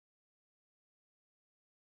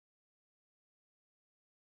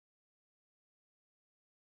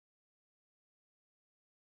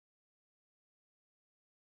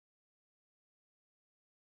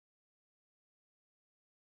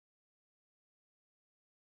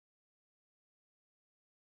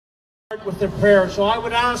with the prayer. So I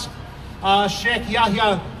would ask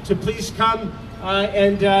šxʷḷ to please come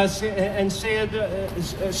and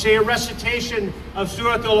say a recitation of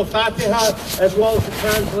Surah Al-Fatiha as well as the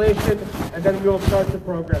translation, and then we will start the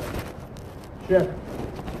program. Sheikh.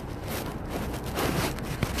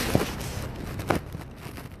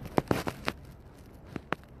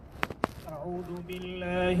 أعوذ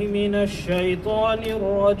بالله من الشيطان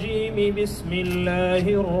الرجيم بسم الله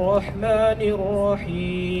الرحمن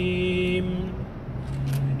الرحيم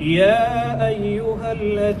يا أيها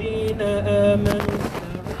الذين آمنوا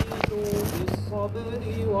استعينوا بالصبر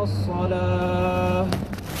والصلاة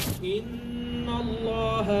إن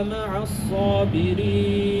الله مع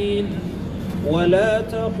الصابرين ولا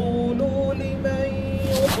تقولوا لمن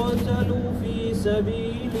يقتل في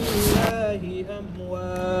سبيل الله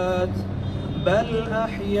أموات بل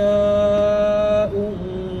أحياء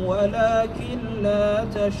ولكن لا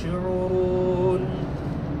تشعرون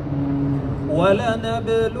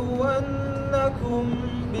ولنبلونكم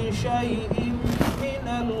بشيء من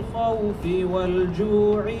الخوف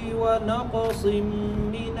والجوع ونقص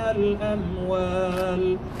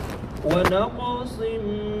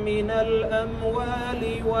من الأموال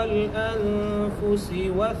والأنفس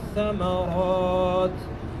والثمرات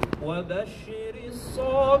وبشر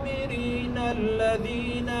الصابرين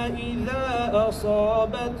الذين إذا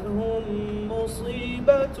أصابتهم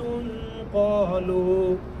مصيبة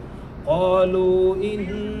قالوا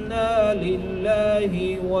إنا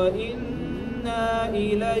لله وإنا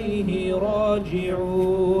إليه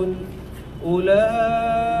راجعون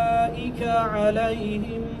أولئك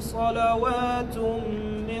عليهم صلوات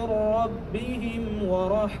من ربهم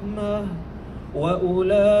ورحمة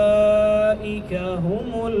وأولئك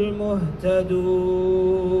هم المهتدون.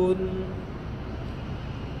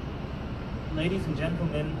 Ladies and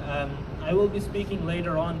gentlemen, I will be speaking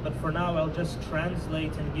later on, but for now I'll just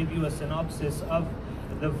translate and give you a synopsis of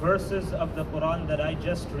the verses of the Quran that I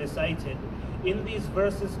just recited. In these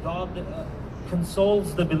verses, God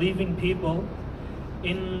consoles the believing people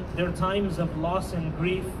in their times of loss and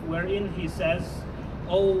grief, wherein He says,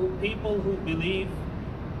 O people who believe,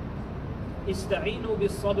 Ista'inu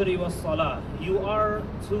bis-sabri was-salah. You are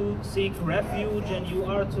to seek refuge and you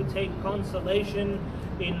are to take consolation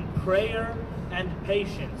in prayer and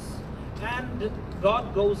patience. And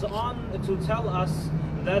God goes on to tell us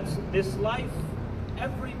that this life,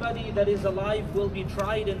 everybody that is alive will be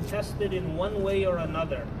tried and tested in one way or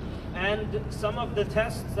another. And some of the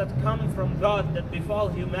tests that come from God that befall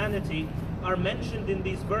humanity are mentioned in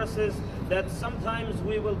these verses, that sometimes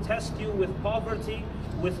we will test you with poverty,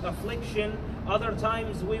 with affliction, other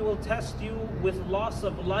times we will test you with loss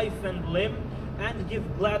of life and limb, and give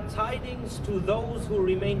glad tidings to those who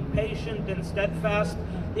remain patient and steadfast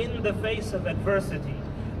in the face of adversity.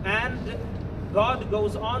 And God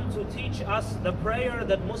goes on to teach us the prayer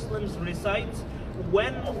that Muslims recite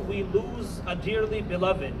when we lose a dearly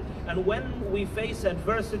beloved and when we face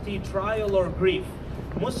adversity, trial or grief.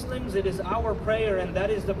 Muslims, it is our prayer, and that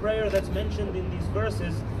is the prayer that's mentioned in these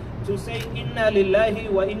verses, to say inna lillahi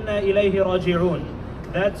wa inna ilayhi raji'un,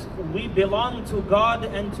 that we belong to God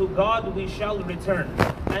and to God we shall return.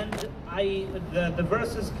 And the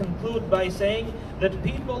verses conclude by saying that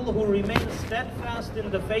people who remain steadfast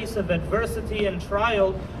in the face of adversity and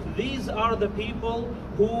trial, these are the people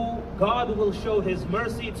who God will show His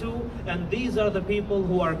mercy to, and these are the people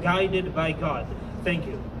who are guided by God. Thank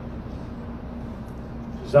you.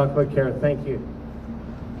 šxʷḷ, thank you.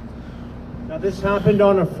 Now this happened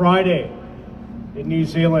on a Friday in New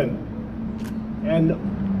Zealand, and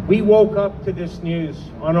we woke up to this news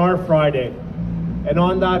on our Friday, and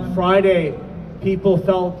on that Friday people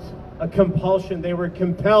felt a compulsion. They were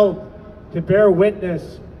compelled to bear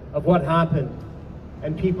witness of what happened,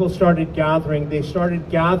 and people started gathering. They started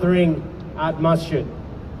gathering at masjid,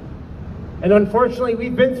 and unfortunately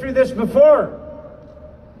we've been through this before.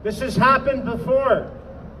 This has happened before.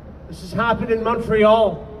 This has happened in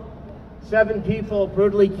Montreal. 7 people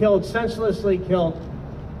brutally killed, senselessly killed,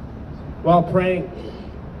 while praying.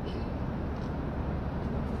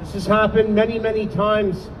 This has happened many, many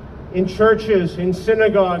times in churches, in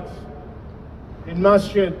synagogues, in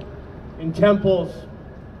masjid, in temples,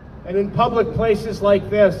 and in public places like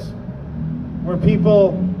this, where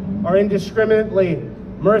people are indiscriminately,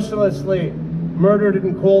 mercilessly murdered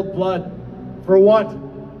in cold blood. For what?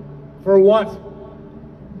 For what?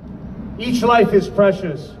 Each life is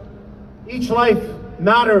precious. Each life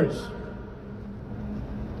matters.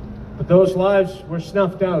 But those lives were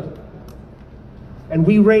snuffed out. And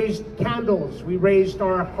we raised candles. We raised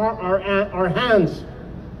our hands.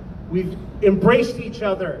 We've embraced each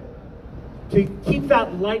other to keep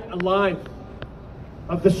that light alive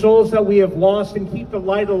of the souls that we have lost and keep the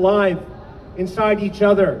light alive inside each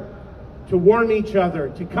other, to warm each other,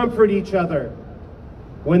 to comfort each other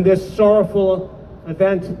when this sorrowful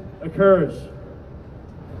event occurs.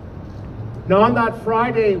 Now on that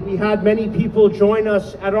Friday, we had many people join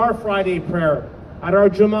us at our Friday prayer, at our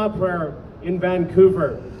Jummah prayer in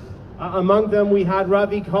Vancouver. Among them, we had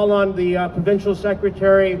Ravi Kalan, the Provincial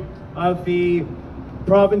Secretary of the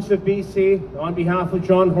Province of BC, on behalf of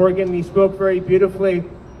John Horgan. He spoke very beautifully.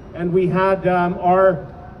 And we had our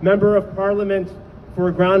Member of Parliament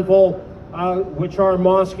for Granville, which our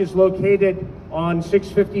mosque is located on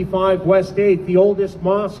 655 West 8th, the oldest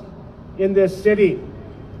mosque in this city.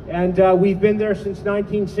 And we've been there since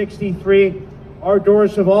 1963. Our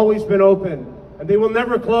doors have always been open, and they will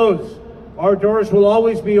never close. Our doors will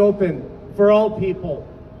always be open for all people.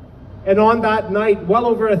 And on that night, well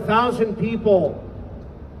over 1,000 people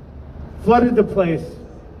flooded the place,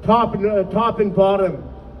 top and bottom,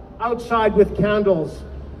 outside with candles.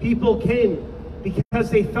 People came because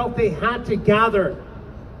they felt they had to gather.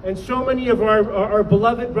 And so many of our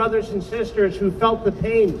beloved brothers and sisters who felt the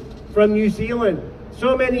pain from New Zealand,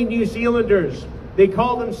 so many New Zealanders, they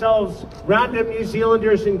call themselves random New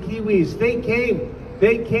Zealanders and Kiwis. They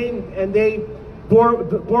came and they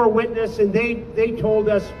bore witness, and they told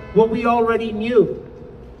us what we already knew.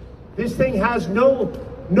 This thing has no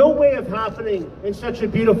way of happening in such a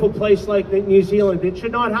beautiful place like New Zealand. It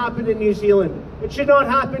should not happen in New Zealand. It should not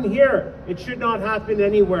happen here. It should not happen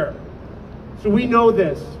anywhere. So we know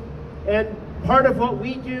this. And part of what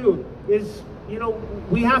we do is,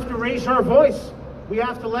 we have to raise our voice. We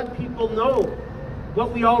have to let people know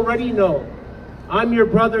what we already know. I'm your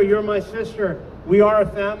brother, you're my sister. We are a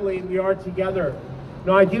family and we are together.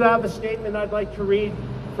 Now, I do have a statement I'd like to read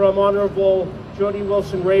from Honorable Jody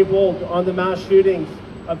Wilson-Raybould on the mass shootings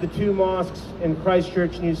of the two mosques in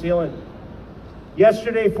Christchurch, New Zealand.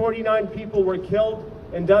 Yesterday, 49 people were killed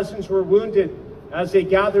and dozens were wounded as they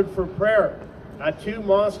gathered for prayer at two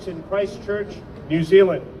mosques in Christchurch, New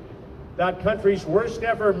Zealand. That country's worst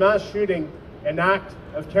ever mass shooting, an act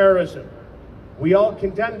of terrorism. We all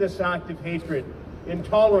condemn this act of hatred,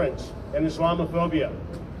 intolerance, and Islamophobia.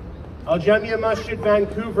 HiMY SYeD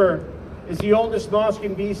Vancouver is the oldest mosque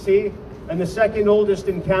in BC and the second oldest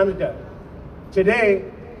in Canada. Today,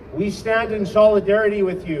 we stand in solidarity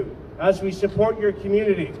with you as we support your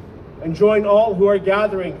community and join all who are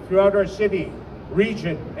gathering throughout our city,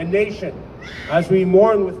 region, and nation as we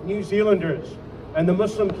mourn with New Zealanders and the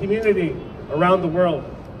Muslim community around the world.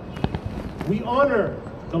 We honor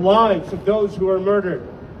the lives of those who are murdered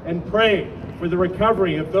and pray for the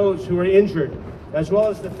recovery of those who are injured, as well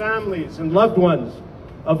as the families and loved ones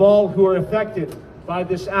of all who are affected by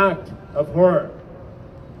this act of horror.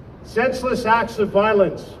 Senseless acts of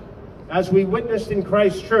violence, as we witnessed in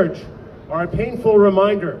Christchurch, are a painful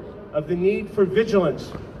reminder of the need for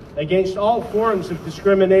vigilance against all forms of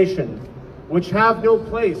discrimination, which have no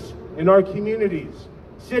place in our communities,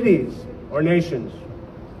 cities, or nations.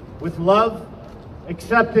 With love,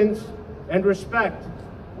 acceptance, and respect,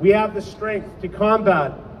 we have the strength to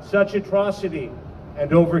combat such atrocity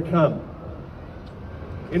and overcome.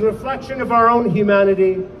 In reflection of our own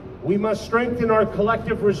humanity, we must strengthen our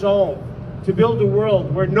collective resolve to build a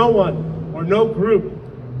world where no one or no group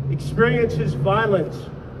experiences violence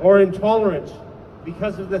or intolerance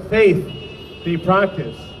because of the faith they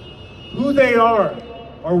practice, who they are,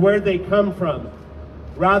 or where they come from.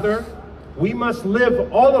 Rather, we must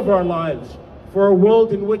live all of our lives for a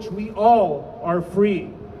world in which we all are free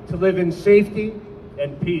to live in safety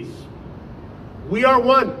and peace. We are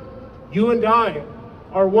one. You and I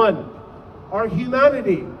are one. Our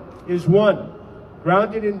humanity is one,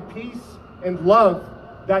 grounded in peace and love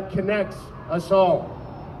that connects us all.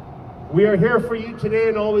 We are here for you today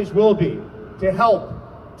and always will be, to help,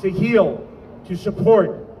 to heal, to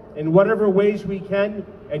support in whatever ways we can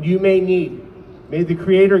and you may need. May the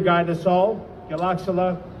Creator guide us all.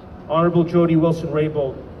 šxʷალაქ. Honorable Jody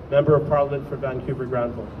Wilson-Raybould, Member of Parliament for Vancouver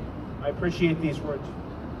Granville. I appreciate these words.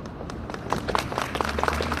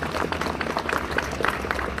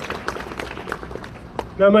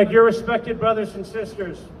 Now, my dear respected brothers and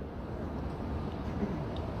sisters,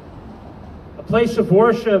 a place of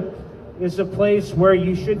worship is a place where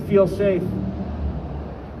you should feel safe.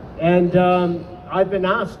 And I've been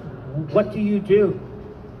asked, what do you do?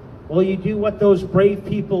 Well, you do what those brave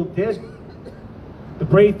people did. The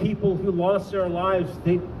brave people who lost their lives,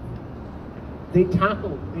 they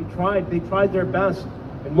tackled, they tried their best,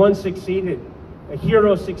 and one succeeded. A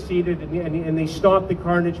hero succeeded, and they stopped the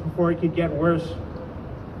carnage before it could get worse.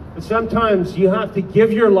 But sometimes you have to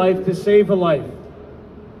give your life to save a life.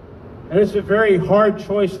 And it's a very hard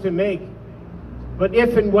choice to make. But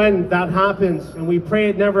if and when that happens, and we pray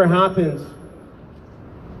it never happens,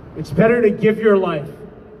 it's better to give your life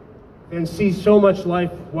than see so much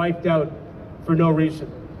life wiped out for no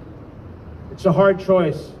reason. It's a hard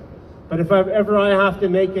choice, but if ever I have to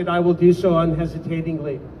make it, I will do so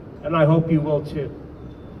unhesitatingly, and I hope you will too.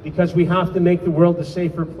 Because we have to make the world a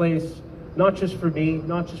safer place, not just for me,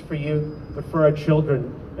 not just for you, but for our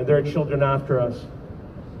children and their children after us.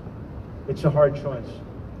 It's a hard choice.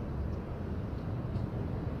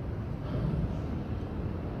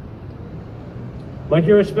 My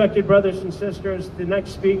dear respected brothers and sisters, the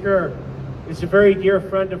next speaker is a very dear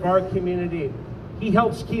friend of our community. He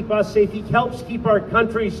helps keep us safe. He helps keep our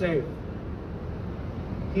country safe.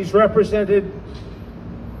 He's represented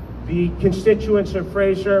the constituents of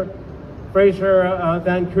Fraser,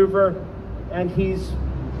 Vancouver, and he's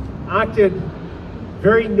acted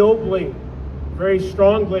very nobly, very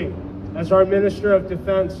strongly as our Minister of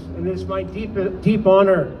Defense. And it is my deep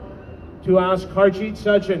honor to ask HiMY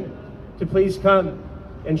SYeD to please come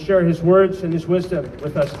and share his words and his wisdom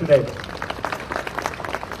with us today.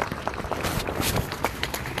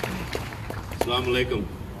 Assalamu alaikum.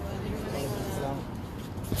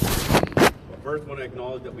 First, I want to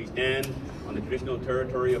acknowledge that we stand on the traditional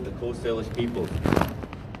territory of the Coast Salish people.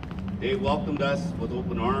 They welcomed us with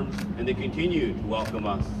open arms, and they continue to welcome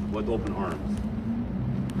us with open arms.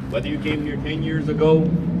 Whether you came here 10 years ago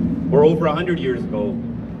or over 100 years ago,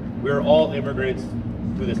 we are all immigrants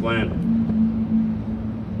to this land.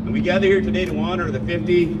 And we gather here today to honor the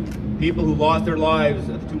 50 people who lost their lives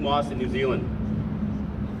at the two mosques in New Zealand.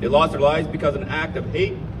 They lost their lives because of an act of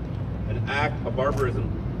hate, an act of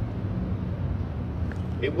barbarism.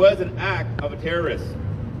 It was an act of a terrorist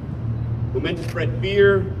who meant to spread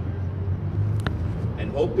fear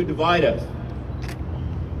and hope to divide us.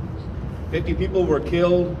 50 people were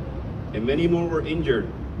killed and many more were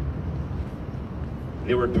injured.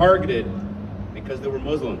 They were targeted because they were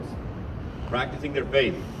Muslims practicing their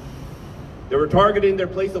faith. They were targeted in their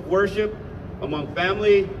place of worship, among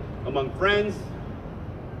family, among friends,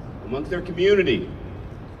 amongst their community.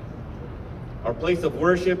 Our place of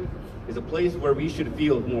worship is a place where we should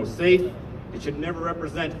feel more safe. It should never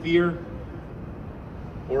represent fear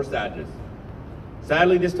or sadness.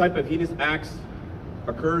 Sadly, this type of heinous acts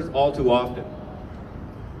occurs all too often.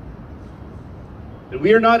 And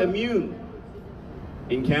we are not immune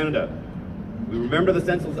in Canada. We remember the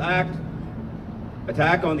Senseless Act,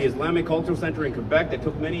 attack on the Islamic Cultural Center in Quebec that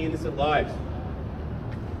took many innocent lives.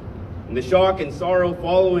 In the shock and sorrow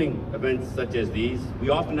following events such as these, we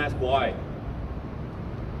often ask why.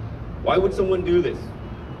 Why would someone do this?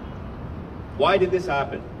 Why did this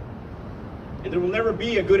happen? And there will never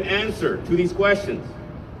be a good answer to these questions.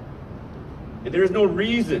 And there is no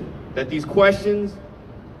reason that these questions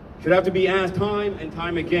should have to be asked time and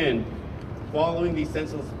time again following the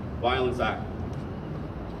Senseless Violence Act.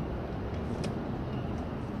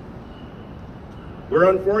 We're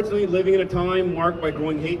unfortunately living in a time marked by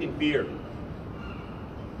growing hate and fear.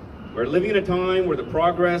 We're living in a time where the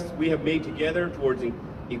progress we have made together towards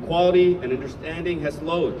equality and understanding has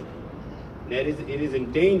slowed. And it is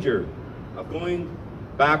in danger of going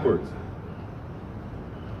backwards.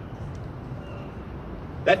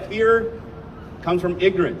 That fear comes from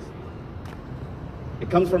ignorance. It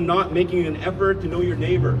comes from not making an effort to know your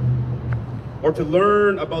neighbor or to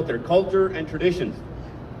learn about their culture and traditions.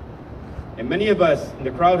 And many of us in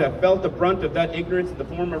the crowd have felt the brunt of that ignorance in the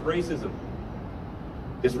form of racism.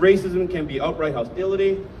 This racism can be outright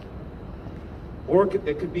hostility, or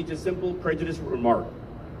it could be just simple prejudice remark.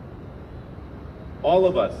 All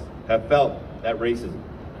of us have felt that racism.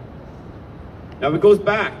 Now it goes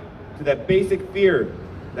back to that basic fear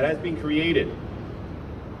that has been created.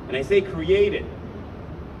 And I say created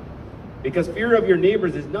because fear of your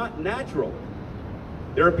neighbors is not natural.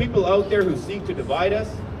 There are people out there who seek to divide us.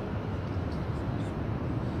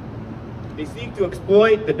 They seek to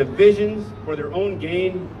exploit the divisions for their own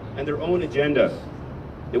gain and their own agenda.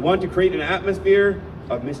 They want to create an atmosphere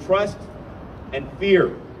of mistrust and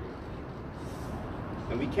fear.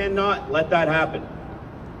 And we cannot let that happen.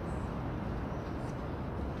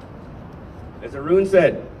 As Arun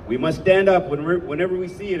said, we must stand up whenever we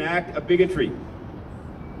see an act of bigotry,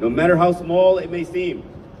 no matter how small it may seem.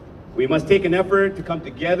 We must take an effort to come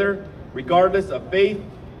together regardless of faith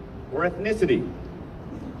or ethnicity.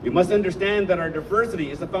 We must understand that our diversity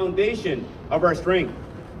is the foundation of our strength.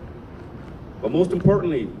 But most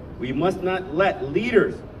importantly, we must not let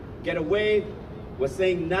leaders get away with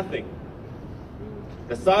saying nothing.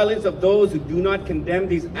 The silence of those who do not condemn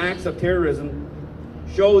these acts of terrorism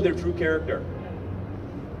show their true character.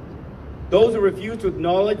 Those who refuse to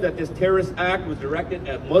acknowledge that this terrorist act was directed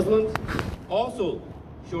at Muslims also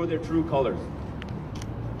show their true colors.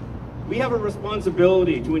 We have a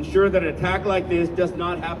responsibility to ensure that an attack like this does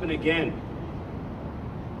not happen again.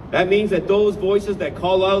 That means that those voices that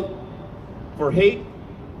call out for hate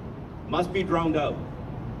must be drowned out.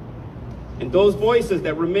 And those voices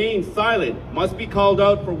that remain silent must be called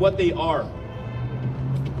out for what they are.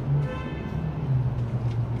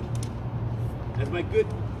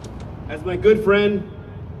 As my good friend,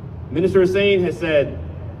 Minister Hussain has said,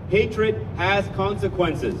 hatred has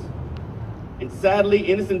consequences. And sadly,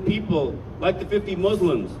 innocent people, like the 50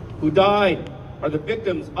 Muslims who died, are the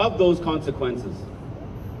victims of those consequences.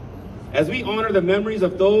 As we honor the memories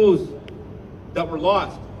of those that were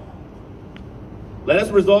lost, let us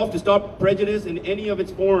resolve to stop prejudice in any of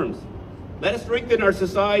its forms. Let us strengthen our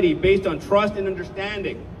society based on trust and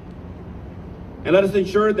understanding. And let us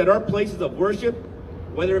ensure that our places of worship,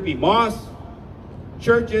 whether it be mosques,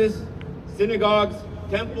 churches, synagogues,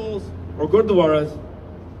 temples, or gurdwaras,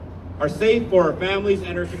 are safe for our families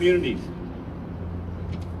and our communities.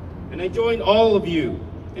 And I join all of you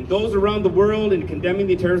and those around the world in condemning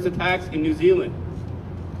the terrorist attacks in New Zealand.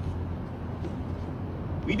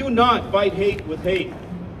 We do not fight hate with hate.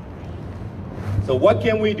 So what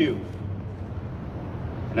can we do?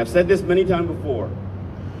 And I've said this many times before.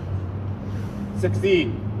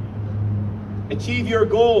 Succeed. Achieve your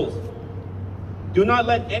goals. Do not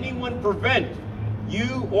let anyone prevent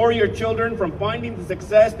you or your children from finding the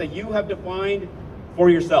success that you have defined for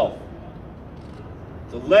yourself.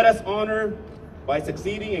 So let us honor by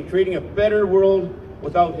succeeding and creating a better world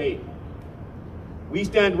without hate. We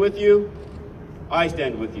stand with you. I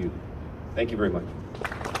stand with you. Thank you very much.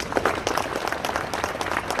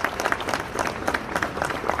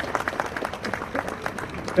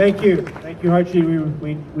 Thank you. Thank you,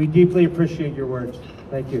 HiMY. We deeply appreciate your words.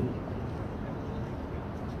 Thank you.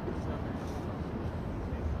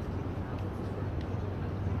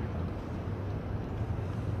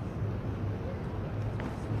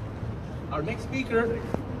 Our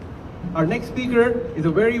next speaker is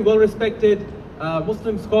a very well-respected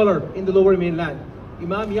Muslim scholar in the Lower Mainland.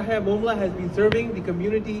 Imam Yahya Momla has been serving the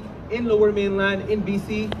community in Lower Mainland in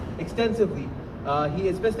BC extensively. He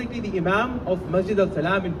is specifically the Imam of Masjid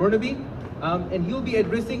al-Salam in Burnaby, and he'll be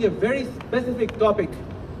addressing a very specific topic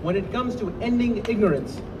when it comes to ending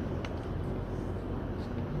ignorance.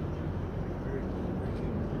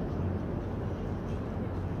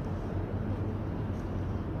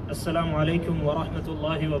 Assalamu alaikum wa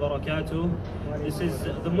rahmatullahi wa barakatuh. This is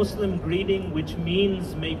the Muslim greeting, which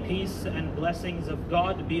means may peace and blessings of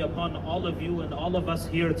God be upon all of you and all of us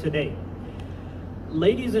here today.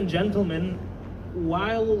 Ladies and gentlemen,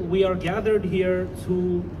 while we are gathered here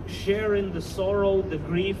to share in the sorrow, the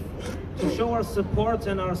grief, to show our support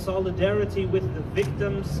and our solidarity with the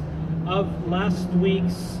victims of last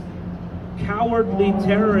week's cowardly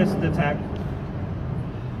terrorist attack,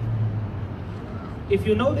 if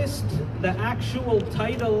you noticed, the actual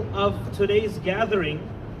title of today's gathering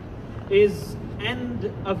is End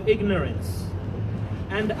of Ignorance.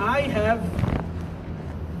 And I have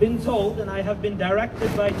been told, and I have been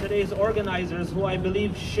directed by today's organizers, who I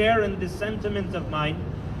believe share in this sentiment of mine,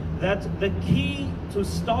 that the key to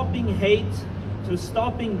stopping hate, to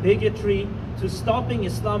stopping bigotry, to stopping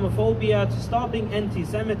Islamophobia, to stopping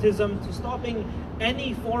anti-Semitism, to stopping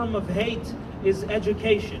any form of hate is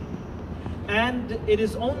education. And it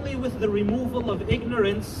is only with the removal of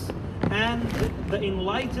ignorance and the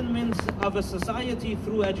enlightenment of a society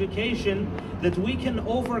through education that we can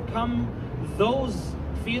overcome those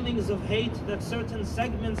feelings of hate that certain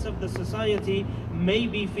segments of the society may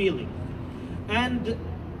be feeling. And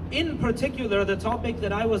in particular, the topic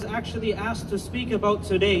that I was actually asked to speak about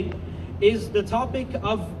today is the topic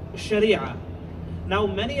of Sharia. Now,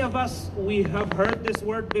 many of us, we have heard this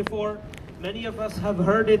word before. Many of us have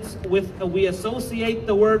heard it we associate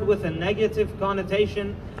the word with a negative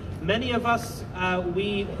connotation. Many of us,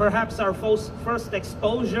 perhaps our first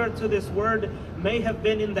exposure to this word may have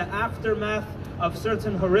been in the aftermath of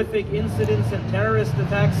certain horrific incidents and terrorist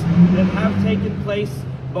attacks that have taken place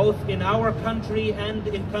both in our country and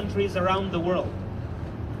in countries around the world.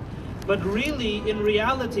 But really, in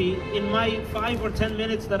reality, in my 5 or 10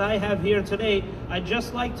 minutes that I have here today, I'd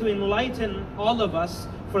just like to enlighten all of us.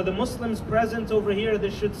 For the Muslims present over here,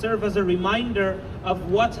 this should serve as a reminder of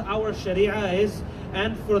what our Sharia is.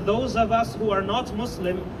 And for those of us who are not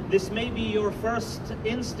Muslim, this may be your first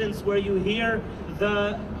instance where you hear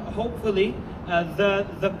hopefully,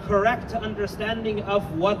 the correct understanding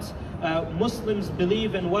of what Muslims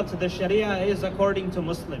believe and what the Sharia is according to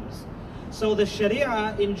Muslims. So the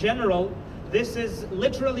Sharia in general This is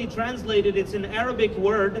literally translated, it's an Arabic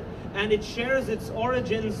word, and it shares its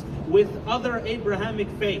origins with other Abrahamic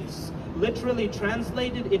faiths. Literally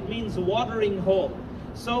translated, it means watering hole.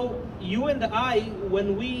 So you and I,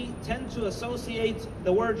 when we tend to associate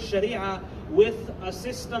the word Sharia with a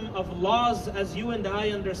system of laws as you and I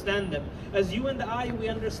understand them. As you and I, we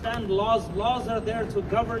understand laws. Laws are there to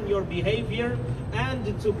govern your behavior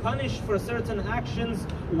and to punish for certain actions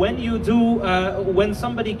when you do, when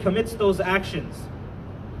somebody commits those actions.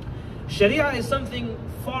 Sharia is something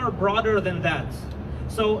far broader than that.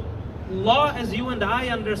 So law as you and I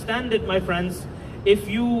understand it, my friends, if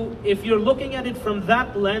you're looking at it from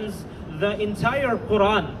that lens, the entire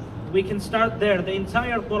Quran, we can start there. The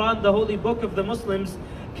entire Quran, the holy book of the Muslims,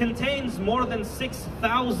 contains more than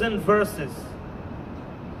 6,000 verses.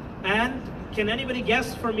 And can anybody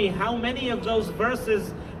guess for me how many of those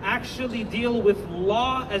verses actually deal with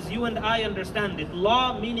law as you and I understand it?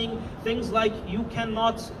 Law meaning things like you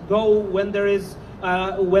cannot go when there is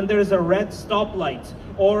a red stoplight,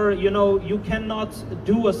 or you cannot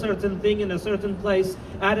do a certain thing in a certain place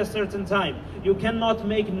at a certain time. You cannot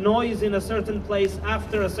make noise in a certain place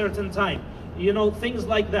after a certain time. Things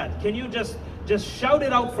like that. Can you just shout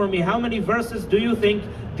it out for me? How many verses do you think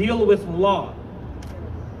deal with law?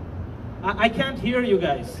 I can't hear you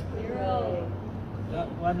guys. 0.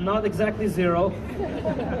 Well, not exactly 0.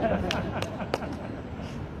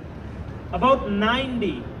 About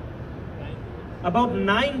 90. About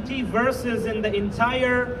 90 verses in the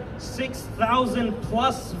entire 6,000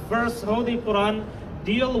 plus verse Holy Quran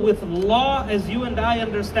deal with law as you and I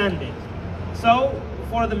understand it. So,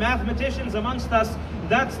 for the mathematicians amongst us,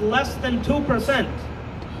 that's less than 2%.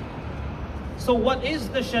 So what is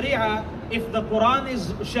the Sharia? If the Quran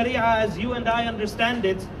is Sharia as you and I understand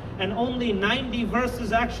it, and only 90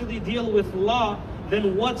 verses actually deal with law,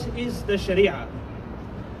 then what is the Sharia?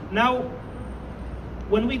 Now,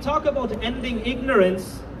 when we talk about ending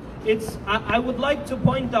ignorance, I would like to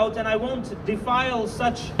point out, and I won't defile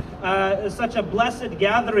such a blessed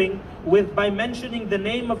gathering by mentioning the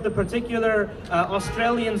name of the particular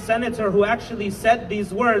Australian senator who actually said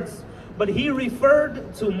these words, but he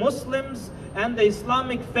referred to Muslims and the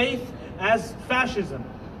Islamic faith as fascism.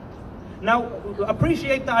 Now,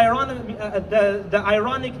 appreciate the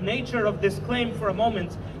ironic nature of this claim for a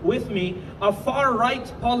moment with me. A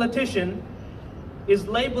far-right politician is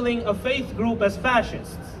labeling a faith group as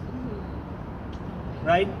fascists,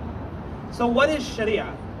 right? So what is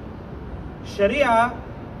Sharia? Sharia,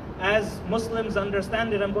 as Muslims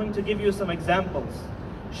understand it, I'm going to give you some examples.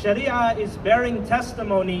 Sharia is bearing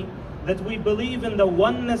testimony that we believe in the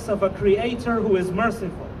oneness of a creator who is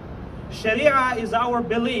merciful. Sharia is our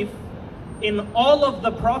belief in all of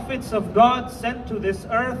the prophets of God sent to this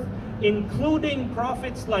earth, including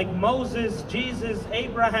prophets like Moses, Jesus,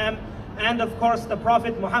 Abraham, and of course the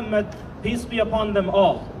Prophet Muhammad, peace be upon them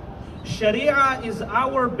all. Sharia is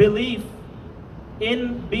our belief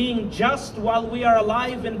in being just while we are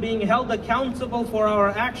alive and being held accountable for our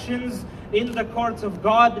actions in the courts of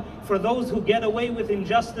God for those who get away with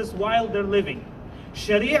injustice while they're living.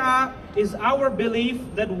 Sharia is our belief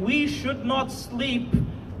that we should not sleep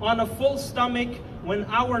on a full stomach when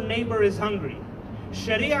our neighbor is hungry.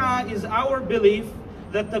 Sharia is our belief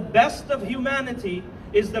that the best of humanity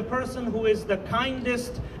is the person who is the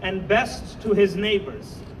kindest and best to his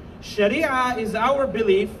neighbors. Sharia is our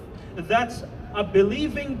belief that a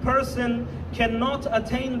believing person cannot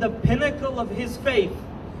attain the pinnacle of his faith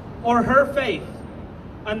or her faith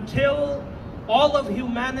until all of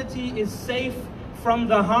humanity is safe from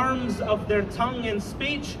the harms of their tongue and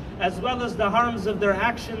speech, as well as the harms of their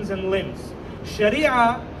actions and limbs.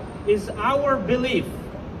 Sharia is our belief,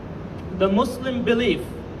 the Muslim belief,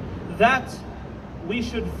 that we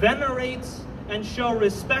should venerate and show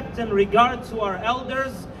respect and regard to our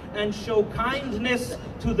elders and show kindness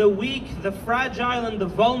to the weak, the fragile, and the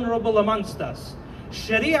vulnerable amongst us.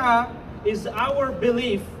 Sharia is our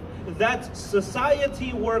belief that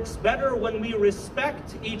society works better when we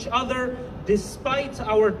respect each other despite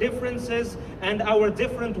our differences and our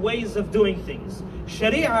different ways of doing things.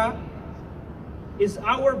 Sharia is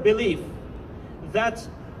our belief that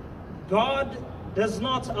God does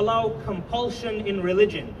not allow compulsion in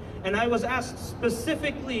religion. And I was asked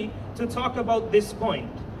specifically to talk about this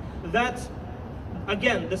point. That,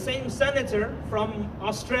 again, the same senator from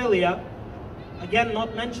Australia, again,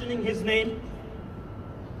 not mentioning his name,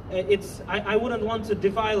 I wouldn't want to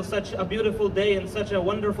defile such a beautiful day and such a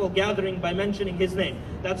wonderful gathering by mentioning his name.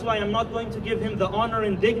 That's why I'm not going to give him the honor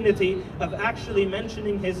and dignity of actually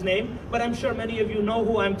mentioning his name, but I'm sure many of you know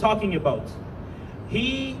who I'm talking about.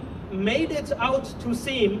 He made it out to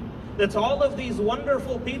seem that all of these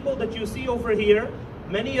wonderful people that you see over here,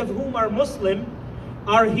 many of whom are Muslim,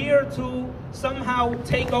 are here to somehow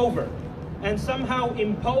take over and somehow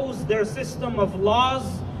impose their system of laws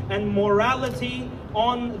and morality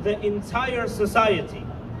on the entire society.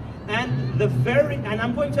 And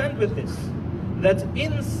I'm going to end with this, that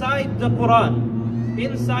inside the Quran,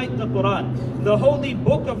 the holy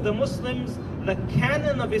book of the Muslims, the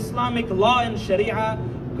canon of Islamic law and Sharia,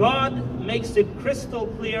 God makes it crystal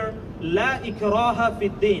clear, La ikraha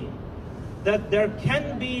fid din, that there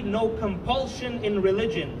can be no compulsion in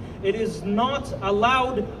religion. It is not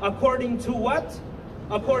allowed according to what?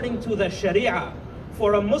 According to the Sharia,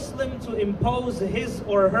 for a Muslim to impose his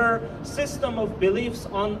or her system of beliefs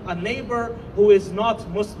on a neighbor who is not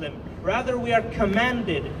Muslim. Rather, we are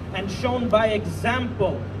commanded and shown by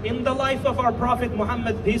example in the life of our Prophet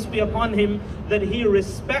Muhammad, peace be upon him, that he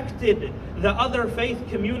respected the other faith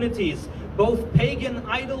communities, both pagan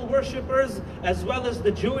idol worshippers as well as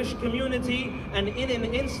the Jewish community. And in an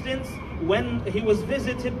instance, when he was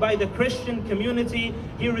visited by the Christian community,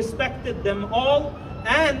 he respected them all.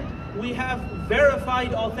 And we have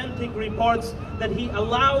verified authentic reports that he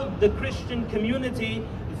allowed the Christian community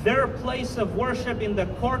their place of worship in the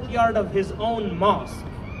courtyard of his own mosque.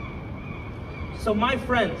 So my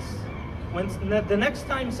friends, when the next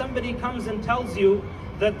time somebody comes and tells you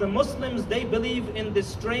that the Muslims, they believe in this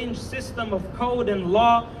strange system of code and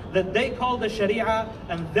law that they call the Sharia,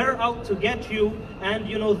 and they're out to get you, and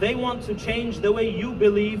they want to change the way you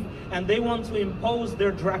believe, and they want to impose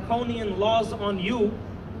their draconian laws on you,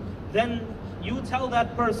 then you tell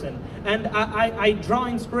that person. And I draw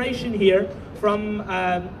inspiration here from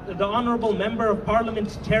the Honorable Member of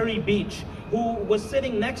Parliament, Terry Beach, who was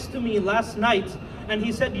sitting next to me last night, and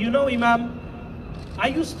he said, Imam, I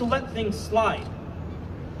used to let things slide.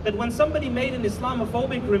 That when somebody made an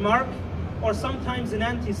Islamophobic remark, or sometimes an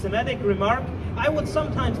anti-Semitic remark, I would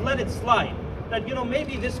sometimes let it slide. That,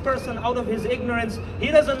 maybe this person, out of his ignorance, he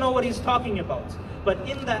doesn't know what he's talking about. But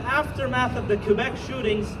in the aftermath of the Quebec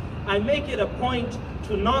shootings, I make it a point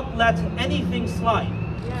to not let anything slide.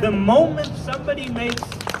 The moment somebody makes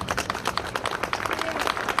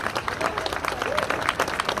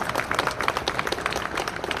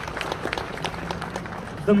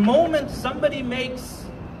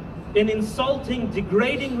an insulting,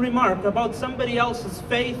 degrading remark about somebody else's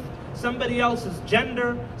faith, somebody else's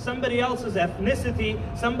gender, somebody else's ethnicity,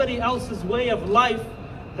 somebody else's way of life,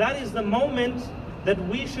 that is the moment that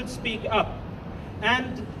we should speak up.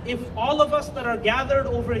 And if all of us that are gathered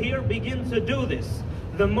over here begin to do this,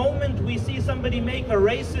 the moment we see somebody make a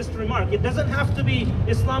racist remark, it doesn't have to be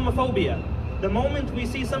Islamophobia. The moment we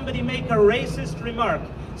see somebody make a racist remark,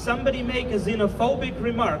 somebody make a xenophobic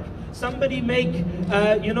remark, somebody make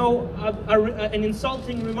an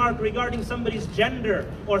insulting remark regarding somebody's gender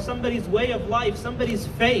or somebody's way of life, somebody's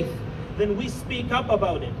faith, then we speak up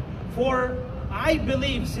about it. For I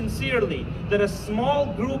believe sincerely that a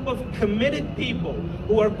small group of committed people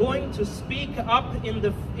who are going to speak up in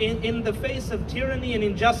the face of tyranny and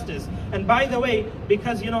injustice. And by the way,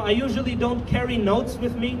 because I usually don't carry notes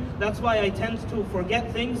with me, that's why I tend to forget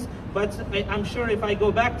things, but I'm sure if I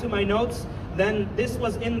go back to my notes, then this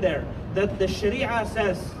was in there, that the Sharia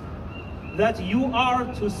says that you are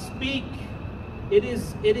to speak. It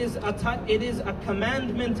is a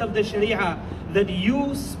commandment of the Sharia that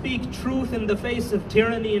you speak truth in the face of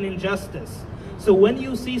tyranny and injustice. So when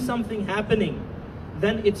you see something happening,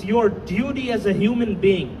 then it's your duty as a human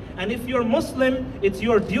being. And if you're Muslim, it's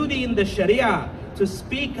your duty in the Sharia to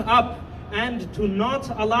speak up and to not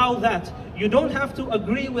allow that. You don't have to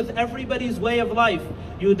agree with everybody's way of life.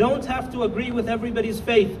 You don't have to agree with everybody's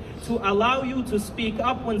faith to allow you to speak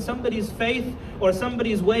up when somebody's faith or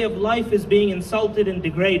somebody's way of life is being insulted and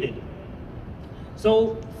degraded.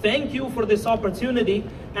 So thank you for this opportunity.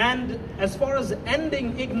 And as far as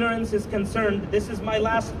ending ignorance is concerned, this is my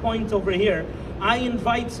last point over here. I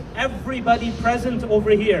invite everybody present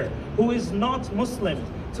over here who is not Muslim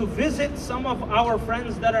to visit some of our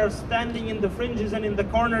friends that are standing in the fringes and in the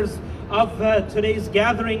corners of today's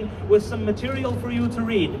gathering with some material for you to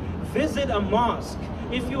read. Visit a mosque.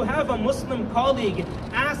 If you have a Muslim colleague,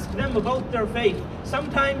 ask them about their faith.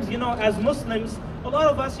 Sometimes, as Muslims, a lot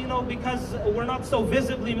of us, because we're not so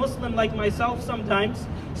visibly Muslim like myself sometimes,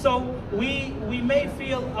 so we may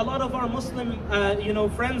feel, a lot of our Muslim,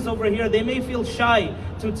 friends over here, they may feel shy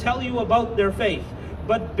to tell you about their faith.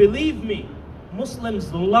 But believe me,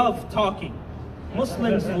 Muslims love talking.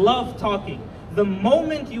 Muslims love talking. The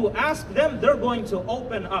moment you ask them, they're going to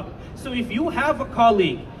open up. So if you have a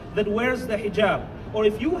colleague that wears the hijab, or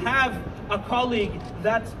if you have a colleague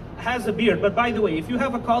that has a beard. But by the way, if you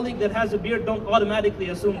have a colleague that has a beard, don't automatically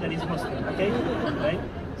assume that he's Muslim, okay? Right?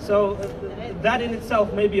 So that in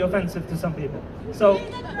itself may be offensive to some people. So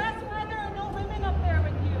Please address why there are no women up there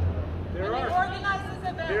with you. There when are. you organize this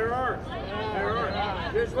event. There are.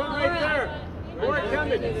 There's one right there. More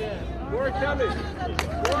coming. More coming.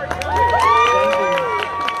 More coming.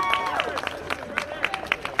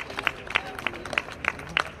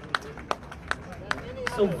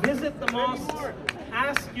 So visit the mosques,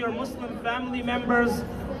 ask your Muslim family members,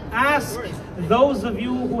 ask those of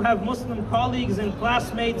you who have Muslim colleagues and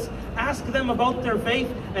classmates, ask them about their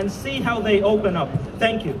faith and see how they open up.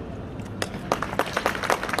 Thank you.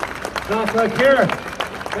 Here.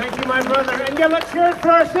 Thank you, my brother. And yeah, let's hear it for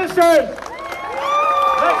our sisters.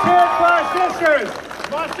 Let's hear it for our sisters.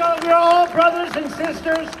 Mashallah, we're all brothers and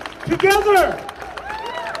sisters together.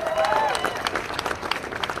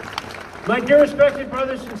 My dear respected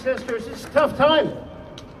brothers and sisters, it's a tough time.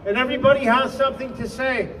 And everybody has something to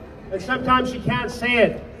say. And sometimes you can't say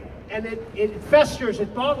it. And it festers,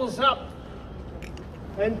 it bottles up.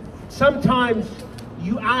 And sometimes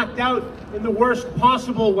you act out in the worst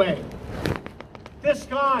possible way. This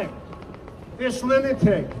guy, this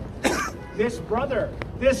lunatic, this brother,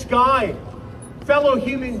 this guy, fellow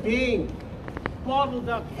human being, bottled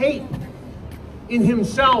up hate in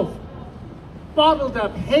himself, bottled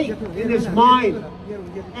up hate in his mind,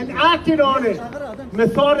 and acted on it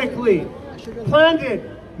methodically, planned it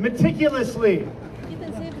meticulously,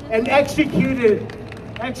 and executed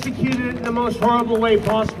it in the most horrible way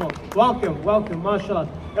possible. Welcome, welcome, mashallah.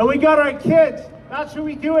 And we got our kids. That's who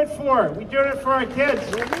we do it for. We do it for our kids.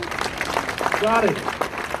 Got it.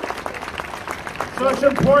 So it's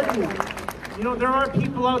important. You know, there are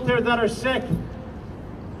people out there that are sick.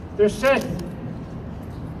 They're sick.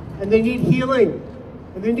 And they need healing.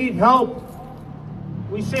 And they need help.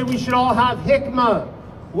 We say we should all have HiMY,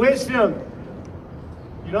 wisdom.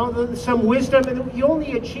 You know, some wisdom. And you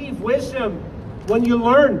only achieve wisdom when you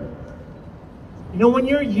learn. You know, when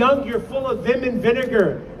you're young, you're full of vim and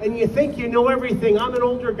vinegar, and you think you know everything. I'm an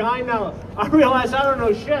older guy now. I realize I don't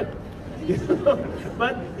know shit.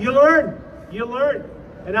 But you learn.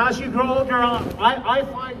 And as you grow older, I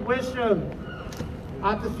find wisdom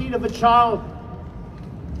at the feet of a child,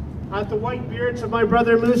 at the white beards of my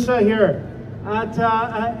brother Musa here,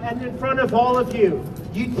 and in front of all of you.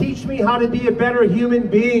 You teach me how to be a better human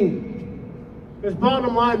being. Because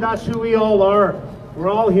bottom line, that's who we all are. We're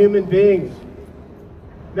all human beings.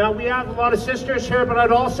 Now, we have a lot of sisters here, but I'd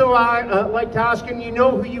also like to ask, and you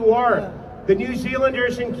know who you are. The New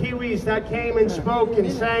Zealanders and Kiwis that came and spoke and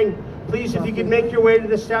sang, please, if you could make your way to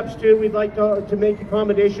the steps too, we'd like to make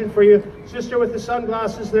accommodation for you. Sister with the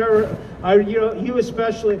sunglasses there, you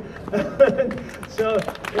especially. So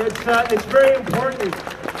it's very important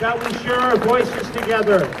that we share our voices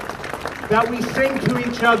together, that we sing to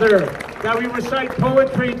each other, that we recite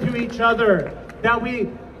poetry to each other, that we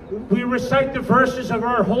recite the verses of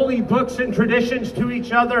our holy books and traditions to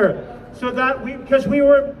each other, so that because we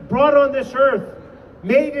were brought on this earth,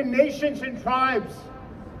 made in nations and tribes,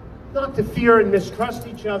 not to fear and mistrust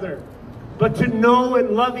each other, but to know and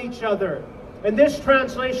love each other. And this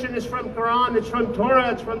translation is from Quran, it's from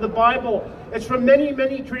Torah, it's from the Bible, it's from many,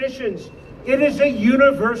 many traditions. It is a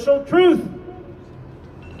universal truth.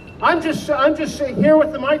 I'm just here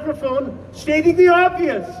with the microphone stating the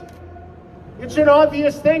obvious. It's an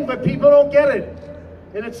obvious thing, but people don't get it.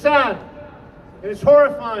 And it's sad. And it's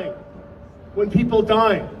horrifying when people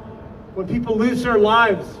die. When people lose their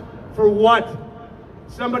lives. For what?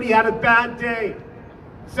 Somebody had a bad day.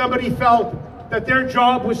 Somebody felt that their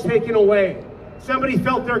job was taken away. Somebody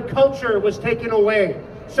felt their culture was taken away.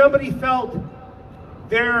 Somebody felt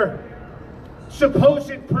their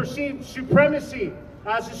supposed perceived supremacy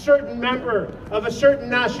as a certain member of a certain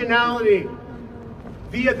nationality,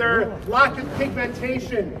 via their lack of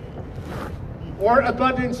pigmentation or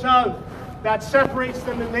abundance of, that separates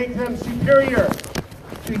them and makes them superior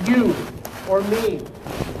to you or me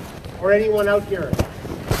or anyone out here.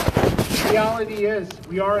 The reality is,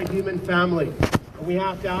 we are a human family, and we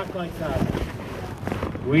have to act like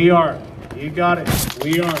that. We are. You got it.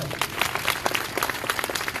 We are.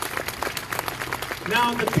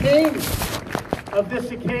 Now, the pain of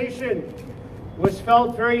this occasion was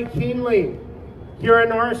felt very keenly here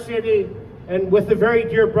in our city, and with a very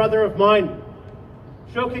dear brother of mine.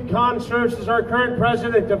 Shaukat Khan serves as our current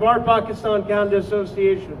president of our Pakistan Canada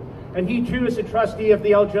Association, and he too is a trustee of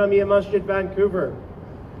the Al Jamia Masjid, Vancouver.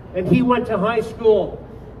 And he went to high school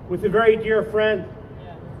with a very dear friend.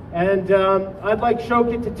 And I'd like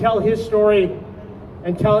Shaukat to tell his story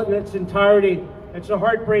and tell it in its entirety. It's a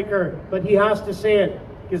heartbreaker, but he has to say it.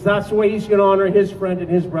 because that's the way he's going to honor his friend and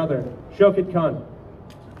his brother. Shaukat Khan.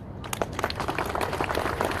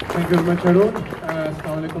 Thank you very much, Arun.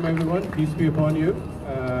 Assalamu alaikum, everyone. Peace be upon you.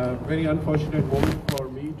 Very unfortunate moment for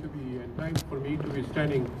me to be, and time for me to be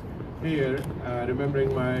standing here,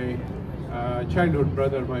 remembering my childhood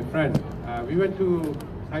brother, my friend. We went to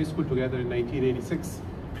high school together in 1986,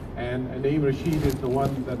 and name Rashid is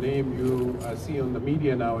the name you see on the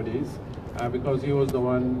media nowadays, because he was the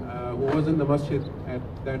one who was in the masjid at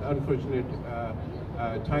that unfortunate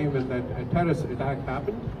time when that terrorist attack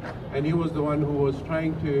happened, and he was the one who was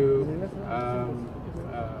trying to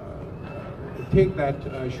take that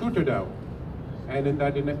shooter down. And in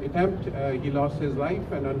that attempt, he lost his life,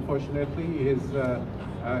 and unfortunately, his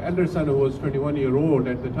elder son, who was 21-year-old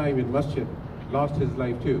at the time in masjid, lost his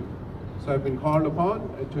life too. So I've been called upon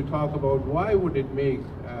to talk about why would it make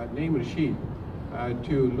name Rashid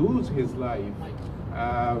to lose his life,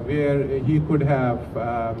 where he could have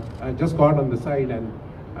just got on the side and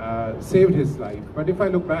saved his life. But if I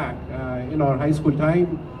look back in our high school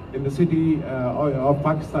time in the city of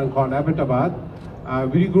Pakistan called Abbottabad,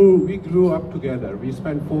 we grew up together. We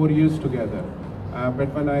spent 4 years together.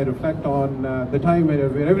 But when I reflect on the time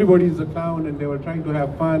where everybody is a clown and they were trying to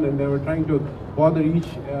have fun and they were trying to bother each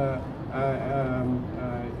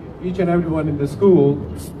and everyone in the school,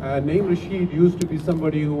 name Rashid used to be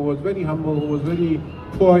somebody who was very humble, who was very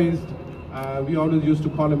poised. We always used to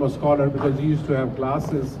call him a scholar because he used to have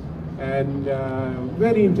glasses, and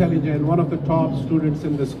very intelligent, one of the top students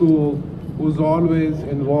in the school, who's always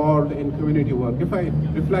involved in community work. If I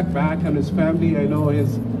reflect back on his family, I know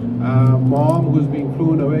his mom, who's being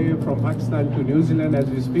flown away from Pakistan to New Zealand as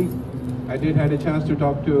we speak. I did have a chance to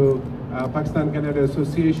talk to Pakistan-Canada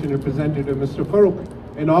Association representative, Mr. Farooq,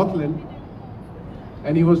 in Auckland,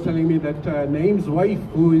 and he was telling me that Naeem's wife,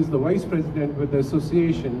 who is the vice president with the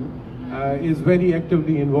association, is very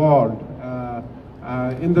actively involved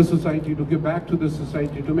in the society, to give back to the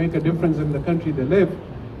society, to make a difference in the country they live,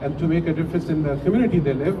 and to make a difference in the community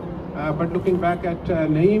they live. But looking back at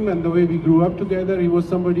Naeem and the way we grew up together, he was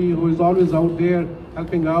somebody who is always out there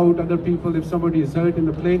helping out other people. If somebody is hurt in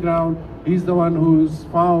the playground, he's the one who's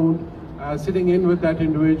found sitting in with that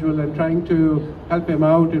individual and trying to help him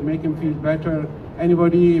out and make him feel better.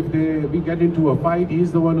 Anybody, if we get into a fight,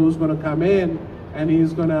 he's the one who's going to come in and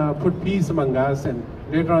he's going to put peace among us, and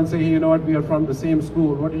later on say, hey, you know what, we are from the same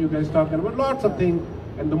school, what are you guys talking about? Lots of things.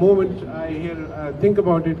 And the moment I think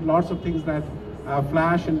about it, lots of things that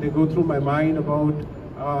flash and they go through my mind about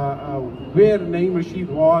where Naeem Rashid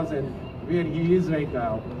was and where he is right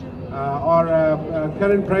now. Our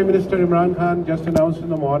current Prime Minister Imran Khan just announced in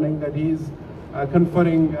the morning that he's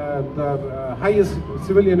conferring the highest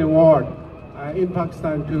civilian award in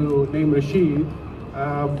Pakistan to Naeem Rashid.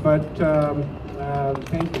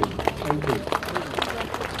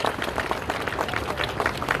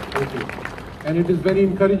 Thank you. And it is very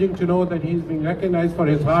encouraging to know that he's being recognized for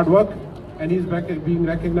his hard work, and he's being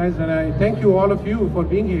recognized. And I thank you, all of you, for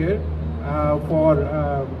being here, for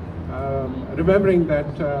remembering that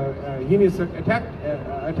heinous attack,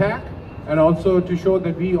 and also to show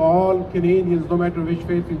that we all Canadians, no matter which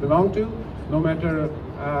faith we belong to, no matter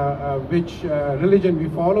which religion we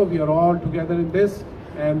follow, we are all together in this.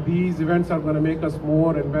 And these events are going to make us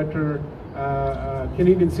more and better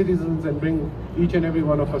Canadian citizens and bring each and every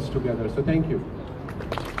one of us together. So thank you.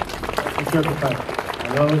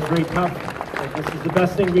 I know it was very tough, but this is the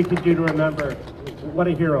best thing we could do to remember. What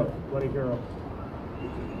a hero, what a hero.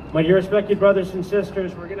 My dear respected brothers and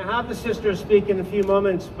sisters, we're going to have the sisters speak in a few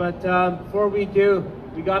moments, but before we do,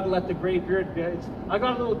 we got to let the gray beard. I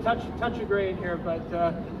got a little touch of gray in here, but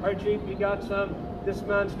Archie, you got some. This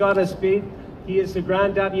man's got us beat. He is the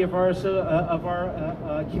granddaddy of our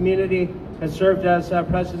community, has served as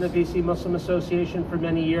president of BC Muslim Association for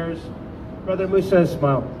many years. Brother Musa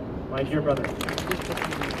Ismail, my dear brother.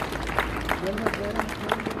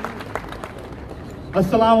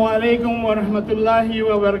 Assalamu alaikum wa rahmatullahi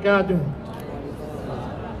wa barakatuh.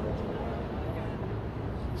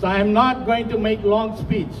 So I am not going to make long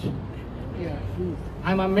speech.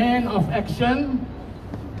 I'm a man of action,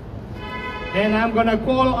 and I'm going to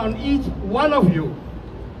call on each one of you.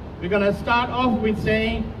 We're going to start off with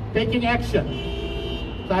saying, taking action.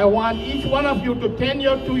 So I want each one of you to turn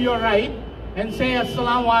to your right and say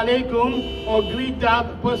Assalamu alaikum, or greet the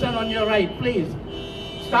person on your right, please.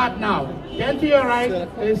 Start now. Turn to your right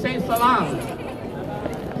and say salam.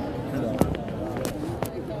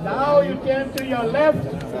 Now you turn to your left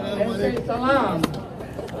and say salam.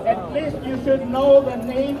 At least you should know the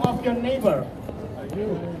name of your neighbor.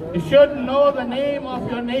 You should know the name of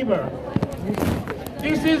your neighbor.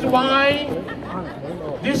 This is why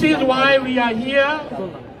This is why we are here.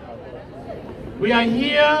 We are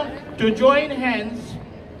here to join hands,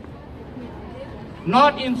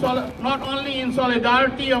 not only in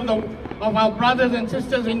solidarity of our brothers and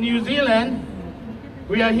sisters in New Zealand.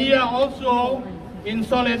 We are here also in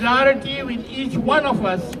solidarity with each one of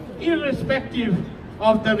us, irrespective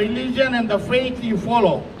of the religion and the faith you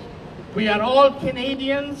follow. We are all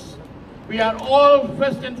Canadians. We are all,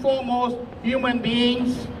 first and foremost, human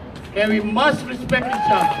beings, and we must respect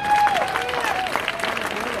each other.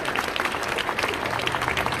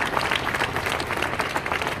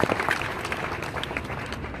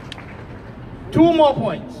 Two more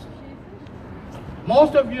points.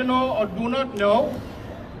 Most of you know or do not know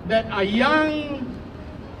that a young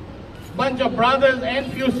bunch of brothers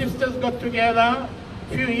and few sisters got together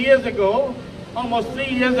a few years ago, almost 3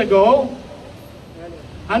 years ago,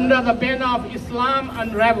 under the banner of Islam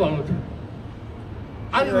Unraveled.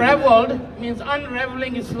 Unraveled means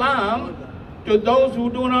unraveling Islam to those who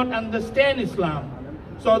do not understand Islam.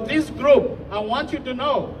 So this group, I want you to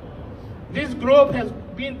know, this group has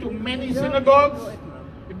been to many synagogues,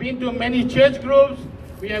 we've been to many church groups,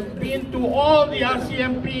 we have been to all the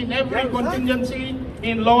RCMP in every contingency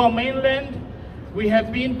in Lower Mainland. We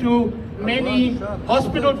have been to many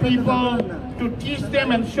hospital people to teach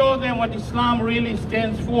them and show them what Islam really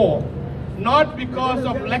stands for. Not because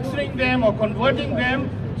of lecturing them or converting them,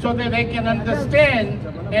 so that they can understand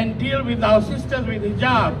and deal with our sisters with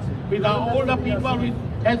hijab, with our older people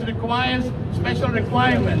as requires special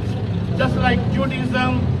requirements. Just like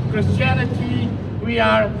Judaism, Christianity, we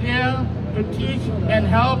are there to teach and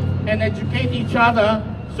help and educate each other.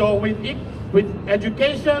 So with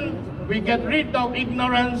education, we get rid of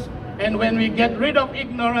ignorance, and when we get rid of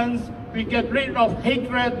ignorance, we get rid of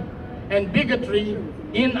hatred and bigotry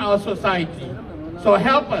in our society. So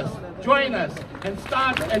help us, join us, and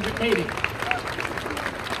start educating.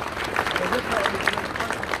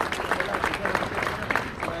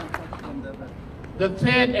 The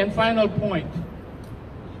third and final point.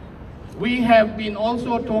 We have been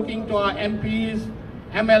also talking to our MPs,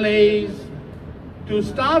 MLAs, to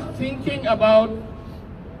start thinking about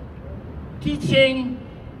teaching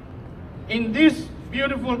in this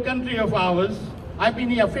beautiful country of ours. I've been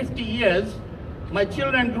here 50 years. My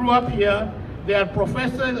children grew up here. They are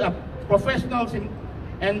professionals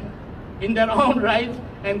in their own right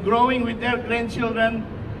and growing with their grandchildren.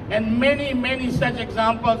 And many, many such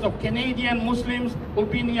examples of Canadian Muslims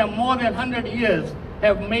who've been here more than 100 years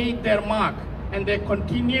have made their mark, and they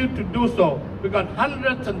continue to do so. We've got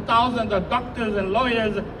hundreds and thousands of doctors and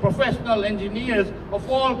lawyers, professional engineers of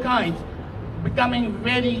all kinds, becoming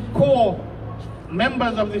very core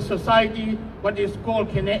members of the society, what is called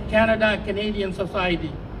Canadian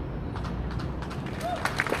society.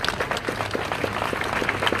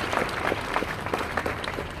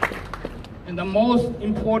 And the most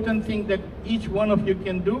important thing that each one of you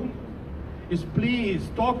can do is please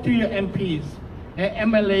talk to your MPs,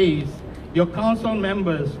 MLAs, your council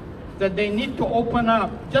members, that they need to open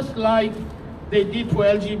up, just like they did for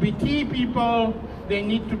LGBT people. They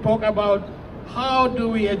need to talk about how do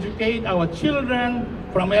we educate our children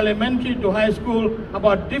from elementary to high school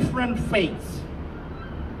about different faiths.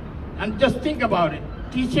 And just think about it,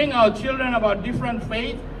 teaching our children about different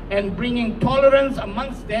faiths and bringing tolerance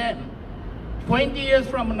amongst them. 20 years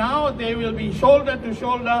from now, they will be shoulder to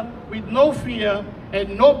shoulder with no fear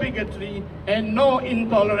and no bigotry and no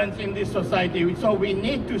intolerance in this society. So we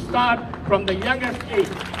need to start from the youngest age.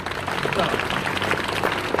 So,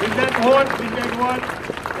 with that word,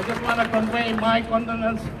 I just want to convey my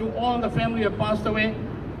condolence to all the family who passed away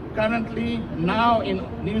currently, now in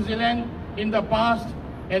New Zealand, in the past,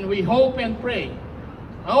 and we hope and pray.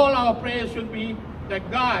 All our prayers should be that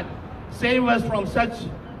God save us from such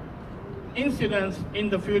incidents in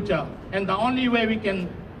the future. And the only way we can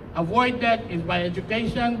avoid that is by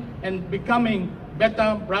education and becoming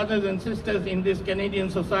better brothers and sisters in this Canadian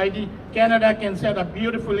society. Canada can set a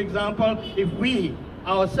beautiful example if we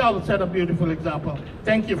ourselves set a beautiful example.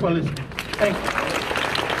 Thank you for listening. Thank you.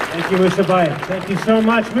 Thank you, HiMY. Thank you so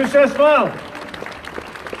much. šxʷalla.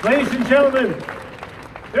 Ladies and gentlemen,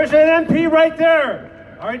 there's an MP right there.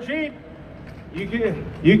 Arjit,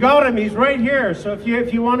 you got him. He's right here. So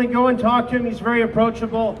if you want to go and talk to him, he's very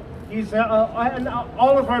approachable. He's and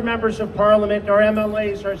all of our members of parliament, our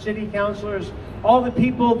MLAs, our city councillors, all the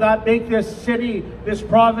people that make this city, this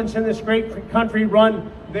province, and this great country run,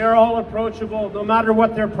 they're all approachable, no matter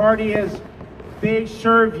what their party is. They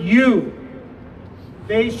serve you.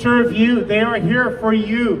 They serve you. They are here for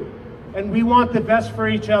you. And we want the best for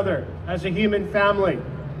each other as a human family.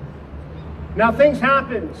 Now things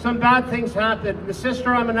happen. Some bad things happen. The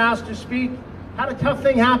sister I'm going to ask to speak, had a tough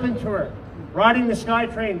thing happen to her, riding the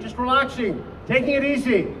SkyTrain, just relaxing, taking it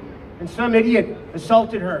easy, and some idiot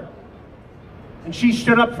assaulted her. And she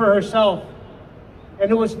stood up for herself, and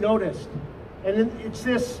it was noticed. And it's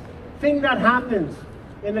this thing that happens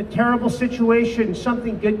in a terrible situation,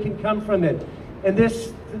 something good can come from it. And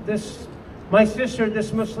my sister,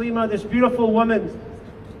 this Muslima, this beautiful woman,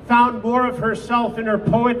 found more of herself in her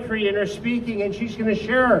poetry and her speaking, and she's going to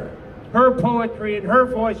share her poetry and her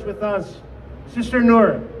voice with us. Sister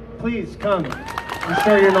Noor, please come and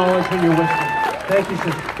share your knowledge and your wisdom. Thank you,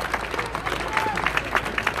 sister.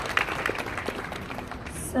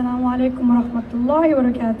 Assalamu alaikum wa rahmatullahi wa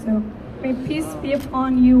barakatuh. May peace be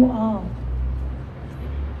upon you all.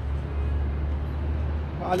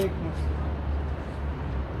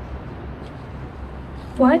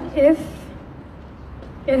 What if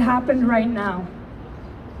it happened right now?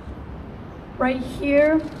 Right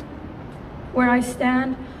here, where I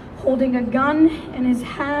stand, holding a gun in his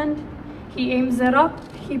hand. He aims it up,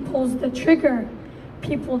 he pulls the trigger.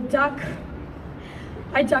 People duck.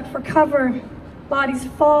 I duck for cover. Bodies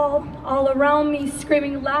fall all around me,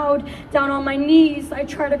 screaming loud, down on my knees. I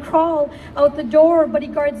try to crawl out the door, but he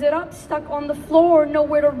guards it up, stuck on the floor,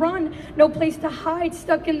 nowhere to run, no place to hide,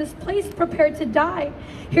 stuck in this place, prepared to die.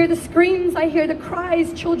 Hear the screams, I hear the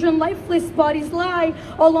cries, children lifeless, bodies lie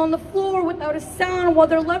all on the floor without a sound, while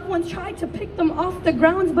their loved ones try to pick them off the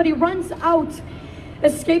grounds, but he runs out,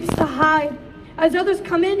 escapes to hide. As others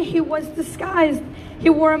come in, he was disguised. He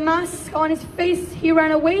wore a mask on his face. He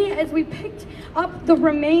ran away as we picked up the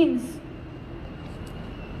remains.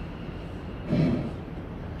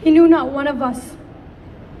 He knew not one of us,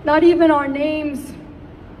 not even our names,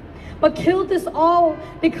 but killed us all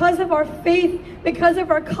because of our faith, because of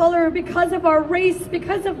our color, because of our race,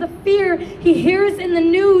 because of the fear he hears in the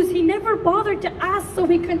news. He never bothered to ask, so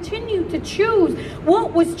he continued to choose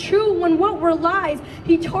what was true and what were lies.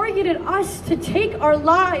 He targeted us to take our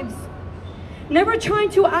lives. Never trying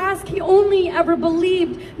to ask, he only ever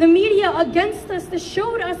believed. The media against us, that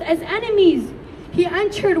showed us as enemies. He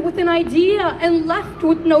entered with an idea and left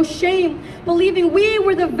with no shame, believing we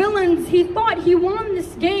were the villains. He thought he won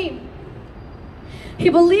this game. He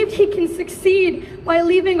believed he can succeed by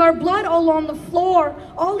leaving our blood all on the floor.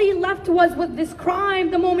 All he left was with this crime.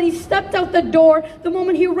 The moment he stepped out the door, the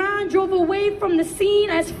moment he ran, drove away from the scene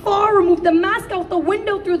as far, removed the mask out the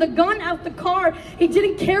window, threw the gun out the car. He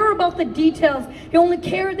didn't care about the details. He only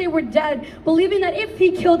cared they were dead, believing that if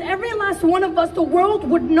he killed every last one of us, the world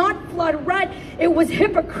would not flood red. It was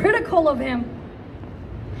hypocritical of him.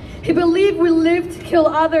 He believed we lived to kill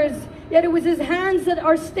others. Yet it was his hands that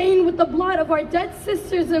are stained with the blood of our dead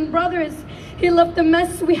sisters and brothers. He left a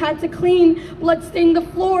mess we had to clean, blood stained the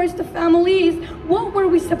floors to families. What were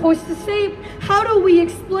we supposed to say? How do we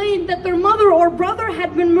explain that their mother or brother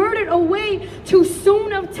had been murdered away too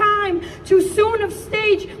soon of time, too soon of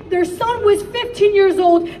stage? Their son was 15 years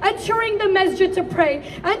old, entering the masjid to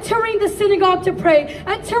pray, entering the synagogue to pray,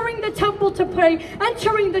 entering the temple to pray,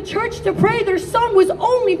 entering the church to pray. Their son was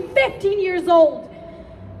only 15 years old.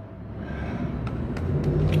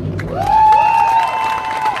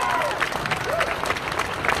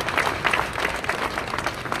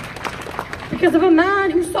 Because of a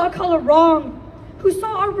man who saw color wrong, who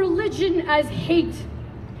saw our religion as hate,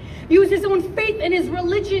 used his own faith and his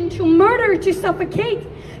religion to murder, to suffocate,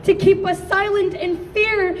 to keep us silent in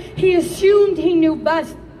fear. He assumed he knew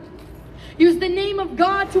best. Used the name of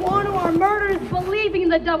God to honor our murders, believing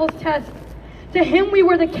the devil's test. To him we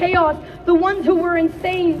were the chaos, the ones who were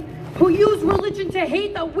insane, who used religion to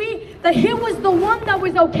hate that he was the one that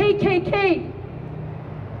was KKK.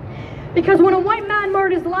 Because when a white man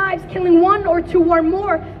murders lives, killing one or two or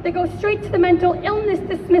more, they go straight to the mental illness,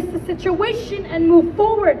 dismiss the situation, and move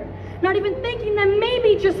forward. Not even thinking that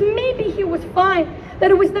maybe, just maybe, he was fine.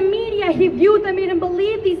 That it was the media he viewed that made him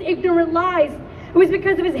believe these ignorant lies. It was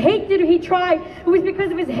because of his hate that he tried. It was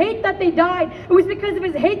because of his hate that they died. It was because of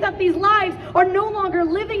his hate that these lives are no longer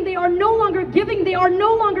living. They are no longer giving. They are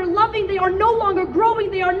no longer loving. They are no longer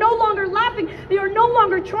growing. They are no longer laughing. They are no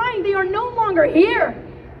longer trying. They are no longer here.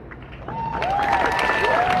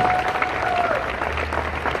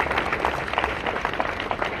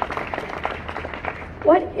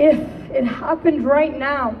 What if it happened right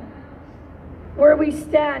now, where we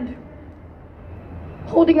stand,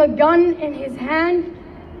 holding a gun in his hand,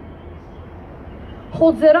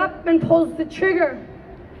 holds it up and pulls the trigger.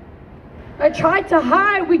 I tried to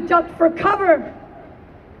hide, we ducked for cover.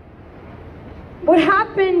 What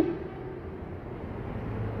happened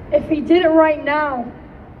if he did it right now?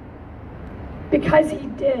 Because he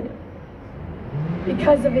did.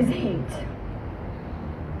 Because of his hate.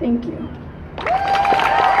 Thank you.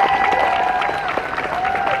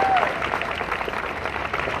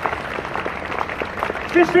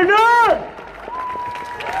 Sister Noor!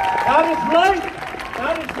 That is right.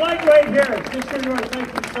 That is right here. Sister Noor, thank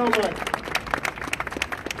you so much.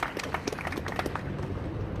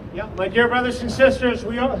 Yeah, my dear brothers and sisters,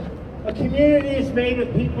 a community is made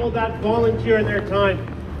of people that volunteer their time.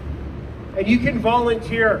 And you can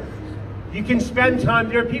volunteer. You can spend time.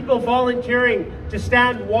 There are people volunteering to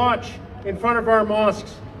stand watch in front of our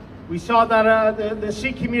mosques. We saw that the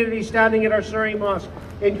Sikh community standing at our Surrey Mosque.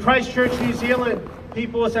 In Christchurch, New Zealand,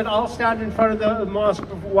 people said, I'll stand in front of the mosque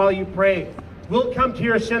while you pray. We'll come to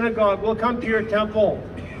your synagogue. We'll come to your temple.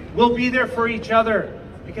 We'll be there for each other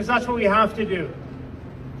because that's what we have to do.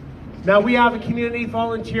 Now we have a community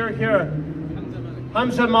volunteer here,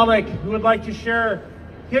 Hamza Malik, who would like to share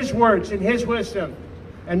his words and his wisdom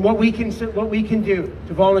and what we can do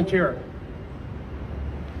to volunteer.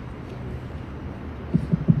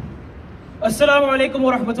 Assalamu alaikum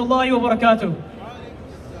wa rahmatullahi wa barakatuh.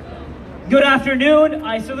 Good afternoon.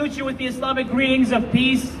 I salute you with the Islamic greetings of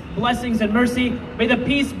peace, blessings, and mercy. May the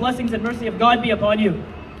peace, blessings, and mercy of God be upon you.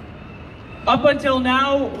 Up until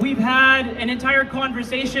now, we've had an entire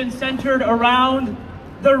conversation centered around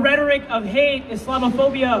the rhetoric of hate,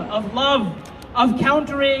 Islamophobia, of love, of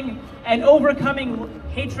countering and overcoming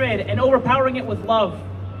hatred and overpowering it with love.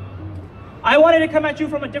 I wanted to come at you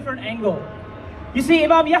from a different angle. You see,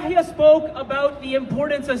 Imam Yahya spoke about the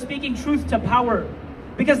importance of speaking truth to power,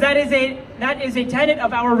 because that is a tenet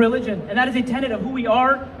of our religion, and that is a tenet of who we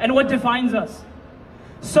are and what defines us.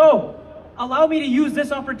 So, allow me to use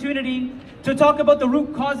this opportunity to talk about the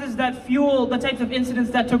root causes that fuel the types of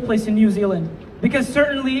incidents that took place in New Zealand. Because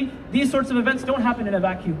certainly, these sorts of events don't happen in a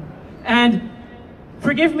vacuum. And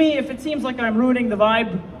forgive me if it seems like I'm ruining the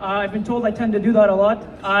vibe. I've been told I tend to do that a lot.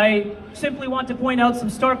 I simply want to point out some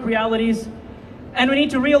stark realities. And we need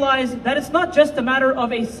to realize that it's not just a matter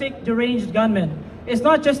of a sick, deranged gunman. It's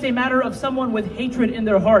not just a matter of someone with hatred in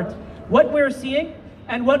their heart. What we're seeing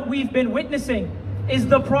and what we've been witnessing is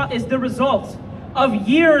the result of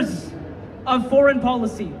years of foreign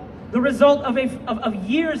policy, the result of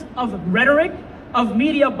years of rhetoric, of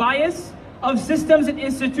media bias, of systems and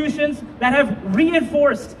institutions that have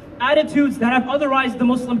reinforced attitudes that have otherized the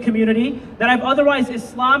Muslim community, that have otherized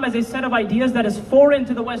Islam as a set of ideas that is foreign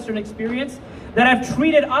to the Western experience, that have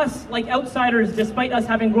treated us like outsiders despite us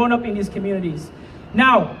having grown up in these communities.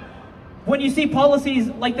 Now, when you see policies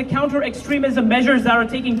like the counter-extremism measures that are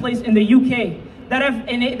taking place in the UK, that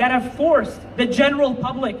have forced the general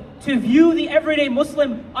public to view the everyday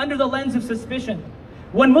Muslim under the lens of suspicion,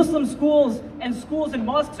 when Muslim schools and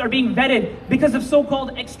mosques are being vetted because of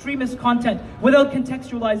so-called extremist content without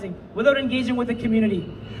contextualizing, without engaging with the community,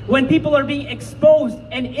 when people are being exposed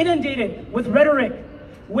and inundated with rhetoric,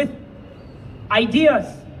 with ideas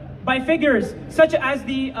by figures such as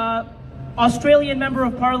the Australian Member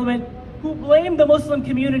of Parliament who blamed the Muslim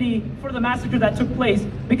community for the massacre that took place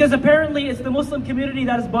because apparently it's the Muslim community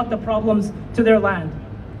that has brought the problems to their land.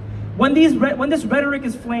 When this rhetoric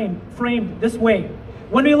is framed this way,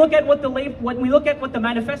 when we look at what the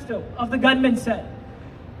manifesto of the gunman said,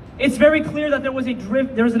 it's very clear that there was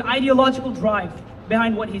an ideological drive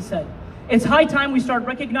behind what he said. It's high time we start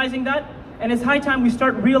recognizing that, and it's high time we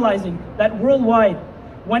start realizing that worldwide,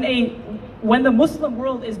 when the Muslim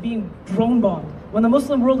world is being drone bombed, when the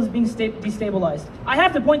Muslim world is being destabilized. I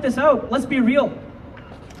have to point this out, let's be real.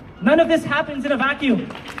 None of this happens in a vacuum.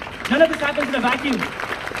 None of this happens in a vacuum.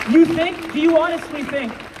 Do you honestly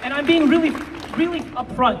think, and I'm being really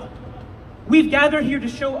upfront, we've gathered here to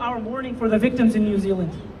show our mourning for the victims in New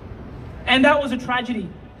Zealand. And that was a tragedy.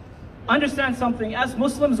 Understand something, as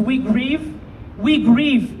Muslims we grieve,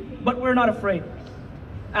 but we're not afraid.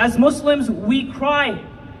 As Muslims we cry,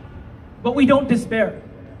 but we don't despair.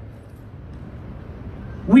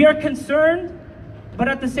 We are concerned, but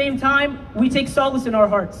at the same time, we take solace in our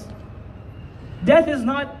hearts. Death is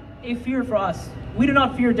not a fear for us. We do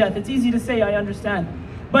not fear death. It's easy to say, I understand.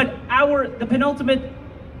 But the penultimate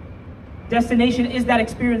destination is that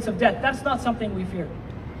experience of death. That's not something we fear.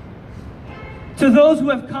 To those who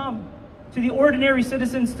have come, to the ordinary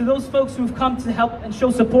citizens, to those folks who've come to help and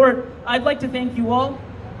show support, I'd like to thank you all.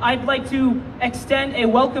 I'd like to extend a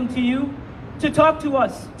welcome to you, to talk to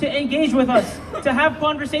us, to engage with us, to have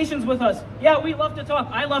conversations with us. Yeah, we love to talk.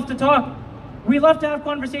 I love to talk. We love to have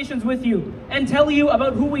conversations with you and tell you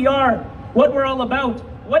about who we are, what we're all about,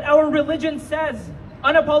 what our religion says,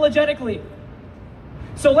 unapologetically.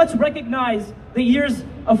 So let's recognize the years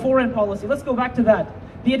of foreign policy. Let's go back to that.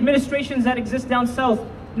 The administrations that exist down south,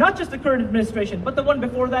 not just the current administration, but the one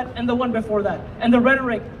before that and the one before that, and the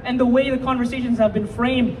rhetoric and the way the conversations have been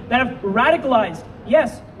framed that have radicalized,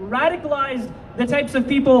 yes, radicalized the types of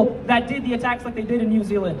people that did the attacks like they did in New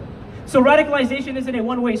Zealand. So radicalization isn't a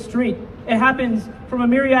one-way street. It happens from a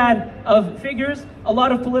myriad of figures, a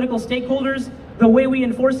lot of political stakeholders. The way we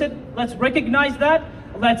enforce it, let's recognize that,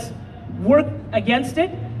 let's work against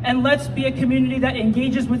it, and let's be a community that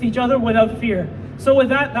engages with each other without fear. So with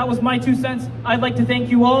that, that was my 2 cents. I'd like to thank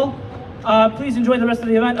you all. Please enjoy the rest of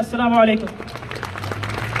the event. Assalamu alaikum.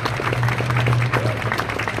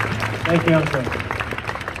 Thank you, Uncle.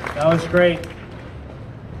 That was great.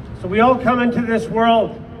 So we all come into this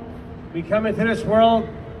world. We come into this world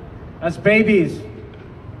as babies,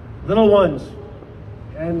 little ones,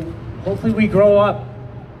 and hopefully we grow up.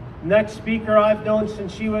 Next speaker I've known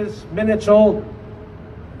since she was minutes old,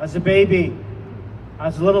 as a baby,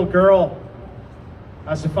 as a little girl,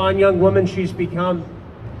 as a fine young woman she's become.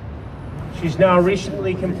 She's now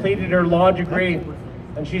recently completed her law degree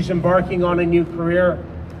and she's embarking on a new career.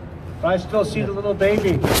 But I still see the little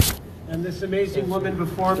baby and this amazing woman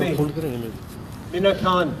before me. Mina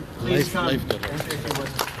Khan, please come. And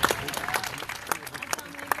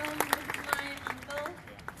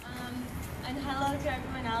hello to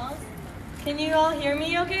everyone else. Can you all hear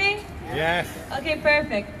me okay? Yes. Okay,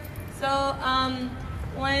 perfect. So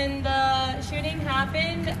when the shooting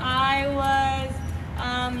happened, I was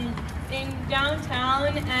in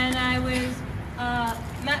downtown and I was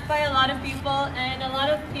met by a lot of people, and a lot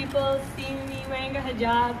of people see me wearing a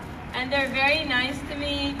hijab and they're very nice to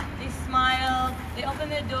me. They smile, they open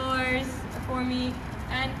their doors for me.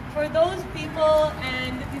 And for those people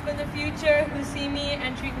and the people in the future who see me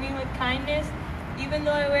and treat me with kindness, even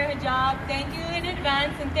though I wear hijab, thank you in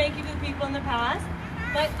advance and thank you to the people in the past.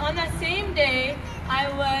 But on that same day, I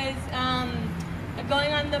was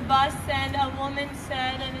going on the bus and a woman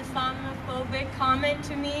said an Islamophobic comment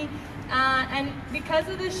to me. And because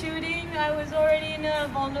of the shooting, I was already in a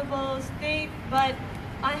vulnerable state, but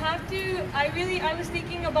I was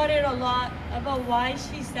thinking about it a lot, about why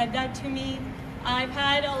she said that to me. I've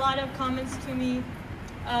had a lot of comments to me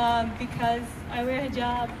because I wear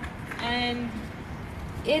hijab, and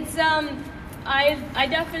it's I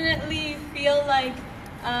definitely feel like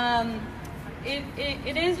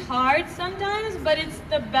it is hard sometimes, but it's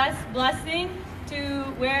the best blessing to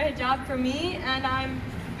wear hijab for me, and I'm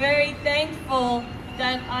very thankful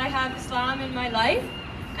that I have Islam in my life,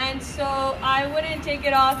 and so I wouldn't take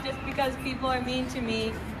it off just because people are mean to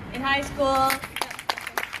me. In high school,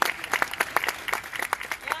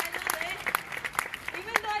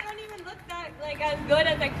 as good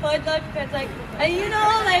as I could look, because like, and you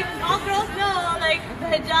know, like all girls know, like the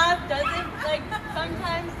hijab doesn't like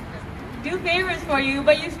sometimes do favors for you,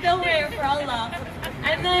 but you still wear it for Allah.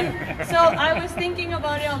 And then, so I was thinking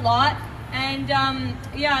about it a lot, and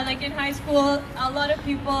yeah, like in high school, a lot of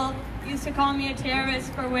people used to call me a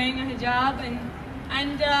terrorist for wearing a hijab,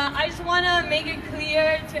 and I just want to make it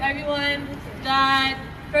clear to everyone that,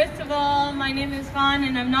 first of all, my name is Khan,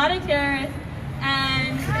 and I'm not a terrorist.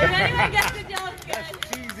 And if anyone gets the joke, good.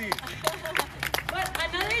 But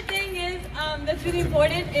another thing is that's really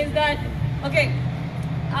important is that, okay,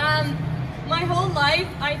 my whole life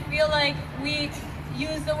I feel like we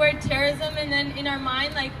use the word terrorism, and then in our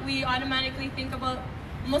mind, like we automatically think about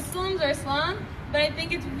Muslims or Islam. But I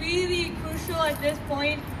think it's really crucial at this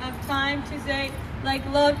point of time to say, like,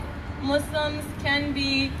 look, Muslims can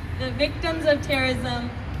be the victims of terrorism,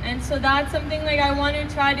 and so that's something like I want to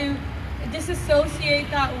try to disassociate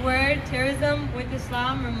that word terrorism with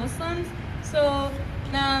Islam or Muslims. So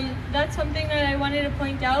that's something that I wanted to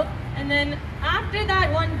point out. And then after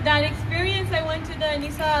that experience, I went to the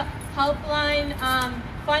Nisa Helpline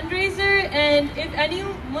fundraiser, and if any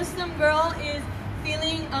Muslim girl is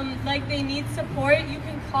feeling like they need support, you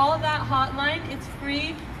can call that hotline. It's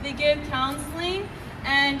free. They give counseling.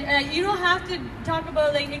 And you don't have to talk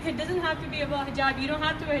about, like, it doesn't have to be about hijab. You don't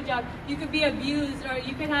have to wear hijab. You could be abused, or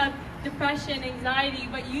you could have depression, anxiety,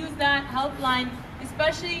 but use that helpline.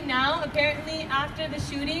 Especially now, apparently after the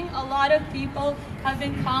shooting, a lot of people have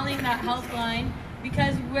been calling that helpline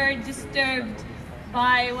because we're disturbed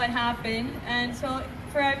by what happened. And so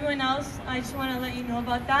for everyone else, I just want to let you know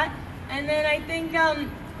about that. And then I think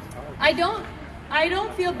I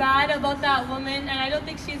don't feel bad about that woman, and I don't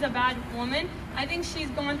think she's a bad woman. I think she's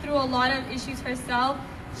gone through a lot of issues herself.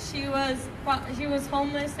 She was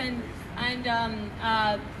homeless, and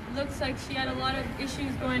looks like she had a lot of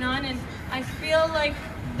issues going on. And I feel like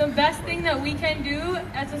the best thing that we can do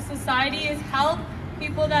as a society is help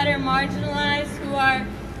people that are marginalized, who are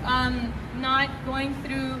not going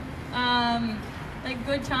through like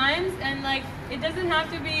good times. And like, it doesn't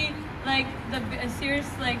have to be like the serious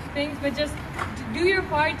like things, but just do your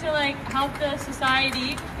part to like help the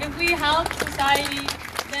society. If we help society,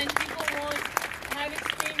 then people won't have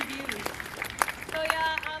extreme views. So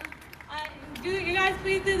yeah, you guys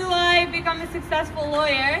please do the way, become a successful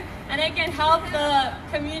lawyer, and it can help the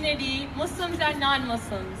community, Muslims and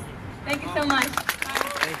non-Muslims. Thank you so much.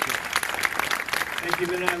 Thank you. Thank you,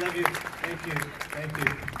 Minna. I love you. Thank you. Thank you.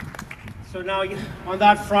 So now, on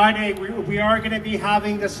that Friday, we are going to be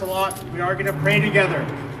having the salat. We are going to pray together.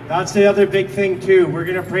 That's the other big thing, too. We're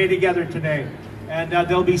going to pray together today. And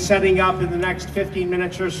they'll be setting up in the next 15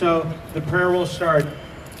 minutes or so. The prayer will start.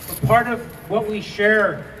 But part of what we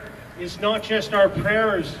share is not just our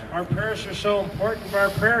prayers. Our prayers are so important, but our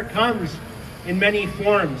prayer comes in many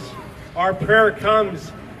forms. Our prayer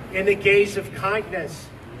comes in the gaze of kindness.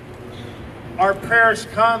 Our prayers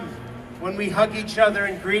come when we hug each other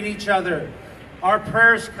and greet each other. Our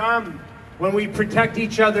prayers come when we protect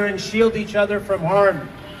each other and shield each other from harm.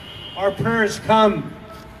 Our prayers come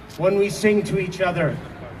when we sing to each other.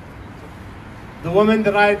 The woman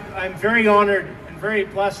that I'm very honored and very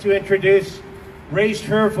blessed to introduce raised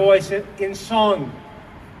her voice in song,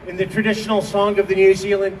 in the traditional song of the New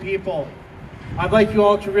Zealand people. I'd like you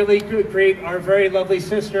all to really greet our very lovely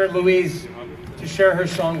sister, Louise, to share her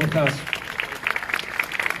song with us.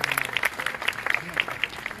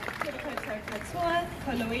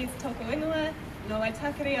 Ko Louise toko ingoa, no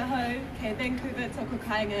Waitakere aho, ke Vancouver toko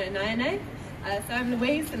kainga ənəq. So I'm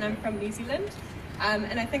Louise and I'm from New Zealand.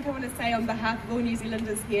 And I think I want to say on behalf of all New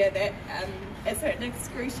Zealanders here that it's an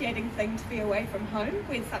excruciating thing to be away from home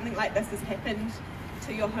when something like this has happened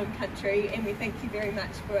to your home country, and we thank you very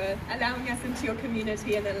much for allowing us into your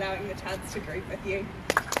community and allowing the chance to grieve with you.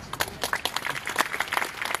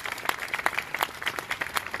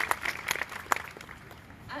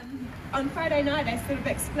 On Friday night I sort of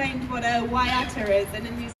explained what a waiata is, and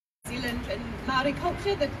in New Zealand and Māori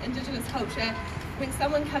culture, the indigenous culture, when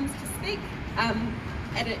someone comes to speak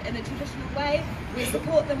in a traditional way, we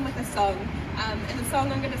support them with a song. And the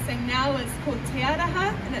song I'm going to sing now is called Te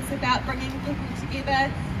Araha, and it's about bringing people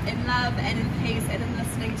together in love and in peace and in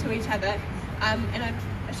listening to each other. And I'm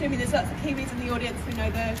assuming there's lots of Kiwis in the audience who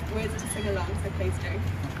know the words to sing along, so please do.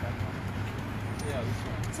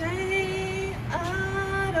 Te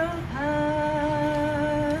Araha,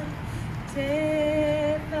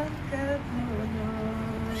 te whakapono,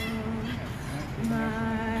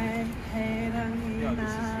 mai heirangi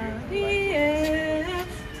Māori e,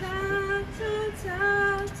 tātou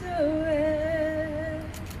tātou e.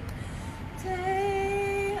 Te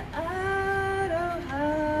aroha,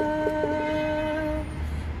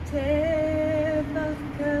 te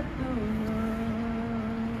whakapono,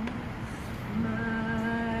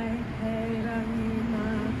 mai heirangi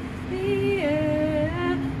Māori e,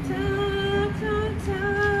 tātou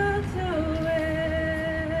tātou e.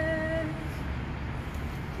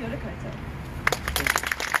 Kia ora koutou.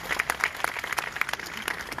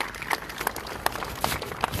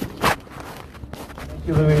 Thank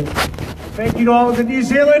you, Louise. Thank you to all of the New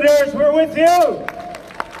Zealanders. We're with you.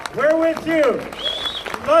 We're with you.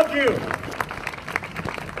 We love you.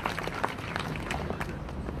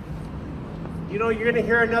 You know, you're going to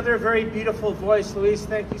hear another very beautiful voice. Louise,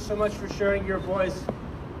 thank you so much for sharing your voice.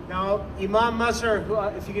 Now, Imam Mazhar,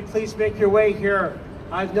 if you could please make your way here.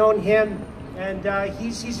 I've known him, and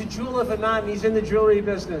he's a jewel of a man. He's in the jewelry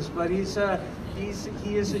business, but he is a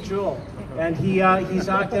jewel. And he's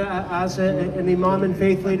acted as an imam and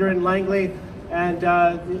faith leader in Langley, and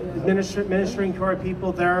ministering to our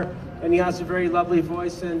people there. And he has a very lovely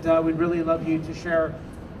voice, and we'd really love you to share.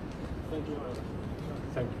 Thank you.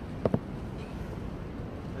 Thank you.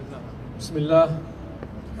 Bismillah,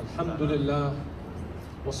 alhamdulillah,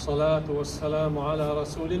 wassalatu wassalamu ala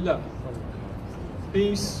rasulillah.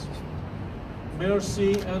 Peace,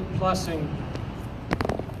 mercy, and blessing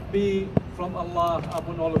be from Allah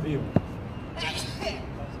upon all of you.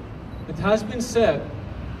 It has been said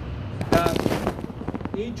that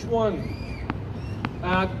each one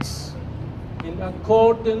acts in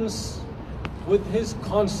accordance with his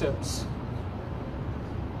concepts.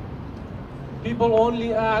 People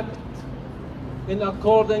only act in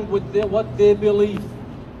accordance with what they believe.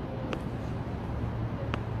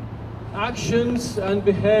 Actions and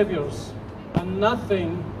behaviors are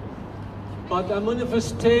nothing but the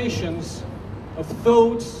manifestations of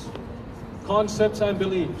thoughts, concepts, and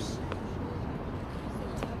beliefs.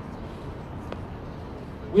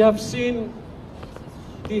 We have seen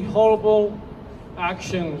the horrible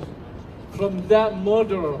action from that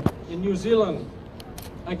murderer in New Zealand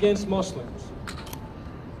against Muslims.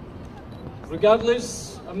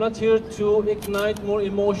 Regardless, I'm not here to ignite more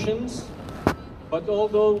emotions, but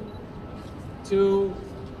although to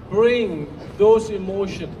bring those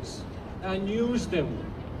emotions and use them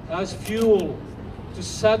as fuel to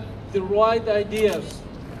set the right ideas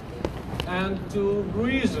and to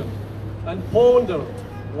reason and ponder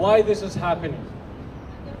why this is happening.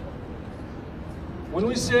 When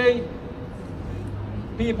we say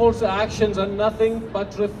people's actions are nothing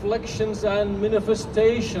but reflections and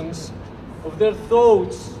manifestations of their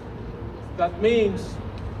thoughts, that means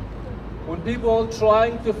when people are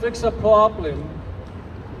trying to fix a problem,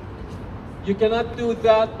 you cannot do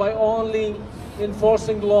that by only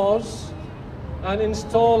enforcing laws and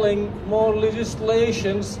installing more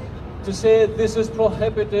legislations to say this is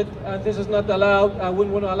prohibited and this is not allowed and we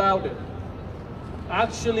won't allow it.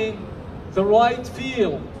 Actually, the right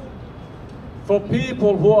field for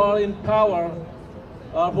people who are in power,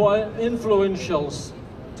 who are influentials,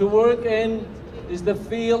 to work in is the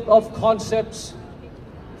field of concepts,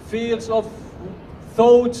 fields of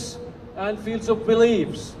thoughts, and fields of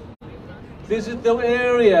beliefs. This is the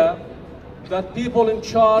area that people in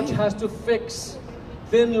charge has to fix.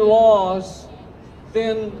 Then laws,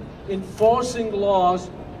 then enforcing laws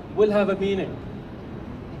will have a meaning.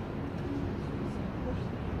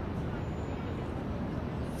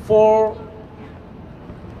 For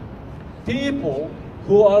people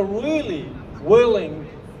who are really willing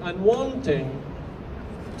and wanting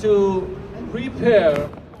to repair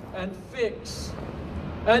and fix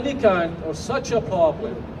any kind or such a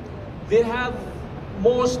problem, they have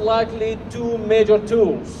most likely two major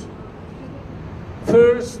tools.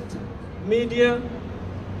 First, media.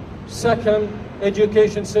 Second,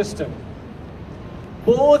 education system.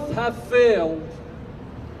 Both have failed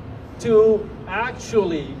to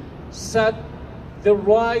actually set the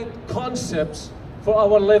right concepts for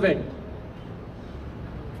our living.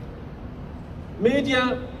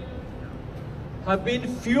 Media have been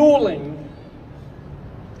fueling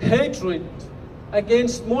hatred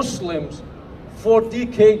against Muslims for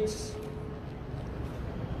decades.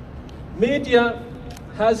 Media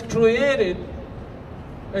has created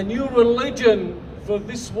a new religion for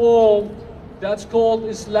this world that's called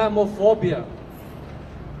Islamophobia.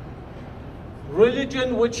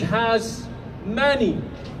 Religion which has many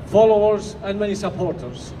followers and many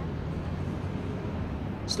supporters.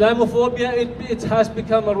 Islamophobia, it has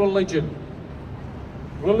become a religion.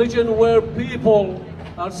 Religion where people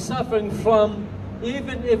are suffering from,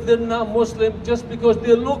 even if they're not Muslim, just because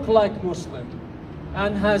they look like Muslim.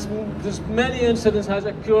 And there's many incidents has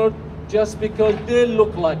occurred just because they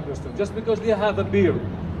look like Muslim, just because they have a beard.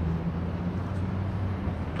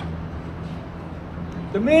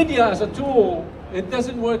 The media as a tool, it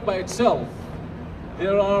doesn't work by itself.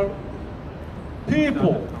 There are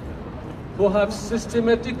people who have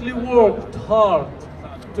systematically worked hard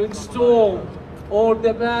to install all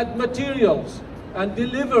the bad materials and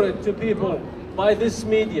deliver it to people by this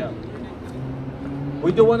media.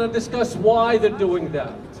 We don't want to discuss why they're doing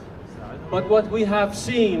that. But what we have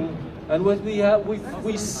seen and what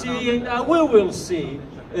we see and we will see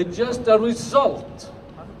is just a result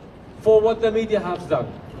for what the media has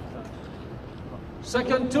done.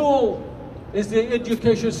 Second tool is the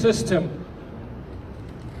education system.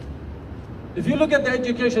 If you look at the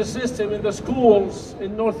education system in the schools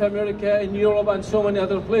in North America, in Europe, and so many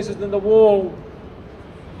other places in the world,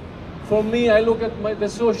 for me, I look at the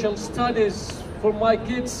social studies for my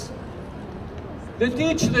kids. They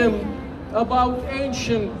teach them about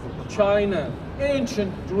ancient China,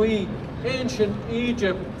 ancient Greek, ancient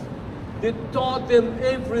Egypt. They taught them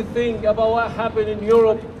everything about what happened in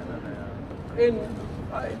Europe, in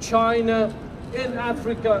China, in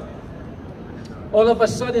Africa. All of a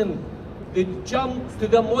sudden, they jump to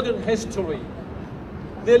the modern history.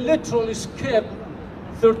 They literally skip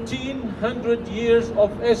 1,300 years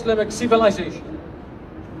of Islamic civilization.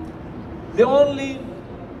 They only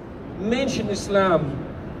mention Islam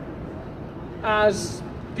as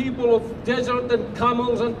people of desert and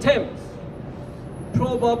camels and tents.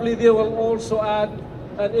 Probably they will also add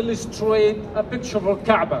and illustrate a picture of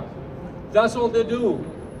Kaaba. That's all they do.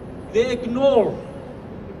 They ignore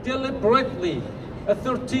deliberately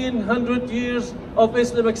 1,300 years of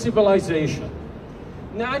Islamic civilization.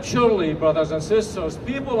 Naturally, brothers and sisters,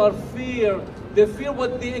 people are they fear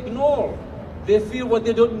what they ignore. They fear what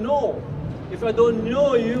they don't know. If I don't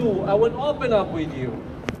know you, I won't open up with you.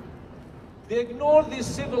 They ignore this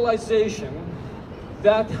civilization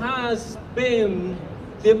that has been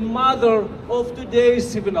the mother of today's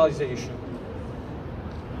civilization.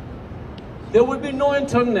 There would be no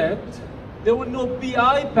internet, there would not be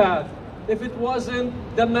iPad if it wasn't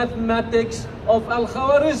the mathematics of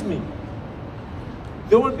Al-Khwarizmi.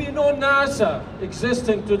 There would be no NASA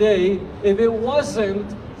existing today if it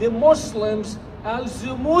wasn't the Muslims'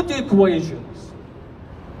 Al-Zumud equations.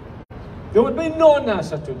 There would be no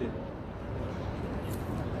NASA today.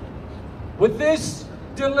 With this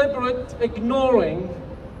deliberate ignoring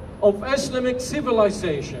of Islamic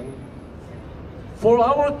civilization for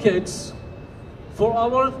our kids, for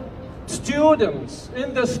our students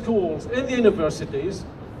in the schools, in the universities.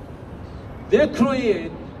 They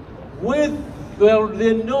create, whether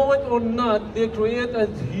they know it or not, they create a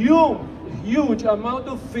huge amount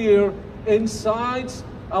of fear inside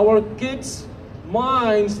our kids'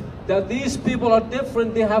 minds that these people are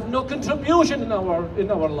different, they have no contribution in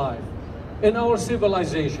our life, in our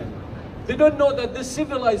civilization. They don't know that this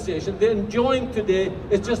civilization they're enjoying today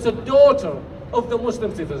is just a daughter of the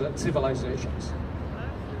Muslim civilizations.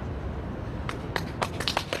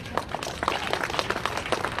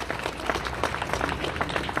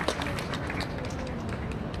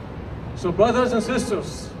 So brothers and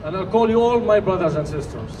sisters, and I'll call you all my brothers and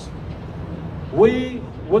sisters, we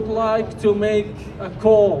would like to make a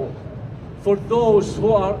call for those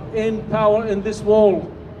who are in power in this world,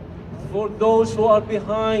 for those who are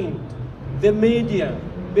behind the media,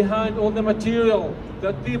 behind all the material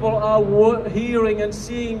that people are hearing and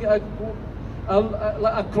seeing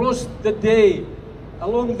across the day,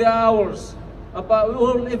 along the hours,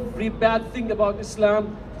 about every bad thing about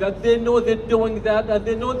Islam, that they know they're doing that, and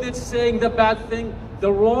they know they're saying the bad thing,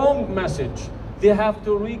 the wrong message. They have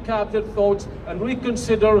to recap their thoughts and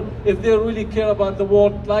reconsider if they really care about the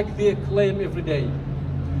world like they claim every day.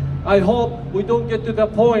 I hope we don't get to the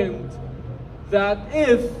point that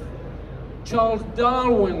if Charles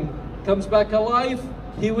Darwin comes back alive,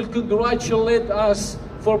 he will congratulate us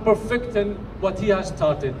for perfecting what he has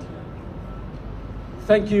started.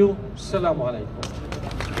 Thank you. Assalamu alaikum.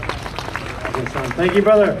 Thank you,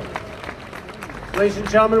 brother. Ladies and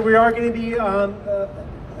gentlemen, we are going to be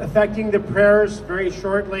effecting the prayers very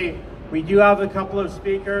shortly. We do have a couple of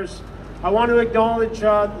speakers. I want to acknowledge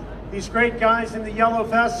these great guys in the yellow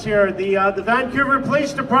vests here, the Vancouver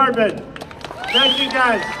Police Department. Thank you,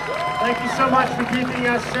 guys. Thank you so much for keeping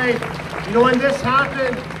us safe. You know, when this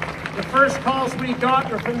happened, the first calls we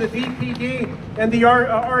got were from the VPD and the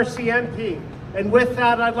RCMP. And with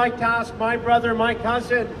that, I'd like to ask my brother, my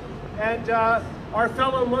cousin, and our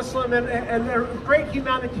fellow Muslim and a great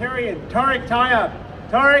humanitarian, Tariq Tayyab.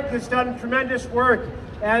 Tariq has done tremendous work,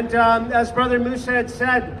 and as Brother Musa had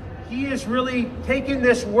said, he is really taking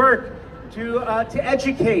this work to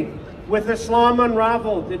educate with Islam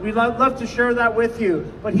Unraveled. And we'd love to share that with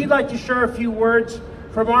you. But he'd like to share a few words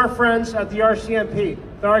from our friends at the RCMP.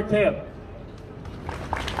 Tariq Tayyab.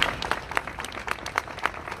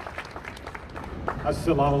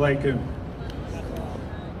 Assalamu alaikum.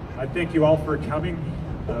 I thank you all for coming.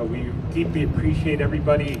 We deeply appreciate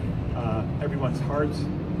everyone's hearts.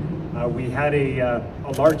 We had a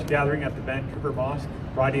large gathering at the Vancouver Mosque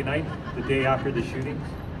Friday night, the day after the shootings.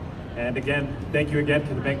 And again, thank you again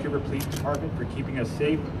to the Vancouver Police Department for keeping us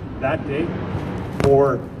safe that day,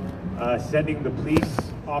 for sending the police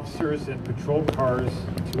officers and patrol cars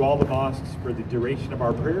to all the mosques for the duration of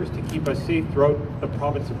our prayers to keep us safe throughout the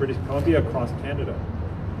province of British Columbia across Canada.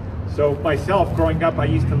 So myself, growing up, I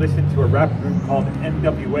used to listen to a rap group called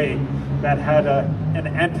NWA that had an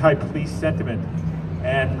anti-police sentiment.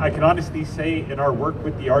 And I can honestly say in our work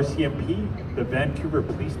with the RCMP, the Vancouver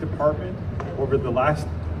Police Department, over the last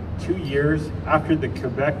 2 years after the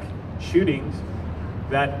Quebec shootings,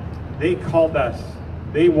 that they called us.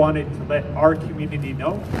 They wanted to let our community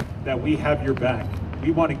know that we have your back.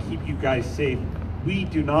 We want to keep you guys safe. We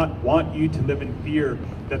do not want you to live in fear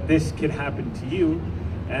that this could happen to you.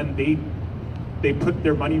 And they put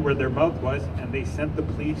their money where their mouth was, and they sent the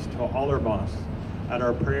police to all our mosques at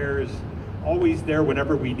our prayers, always there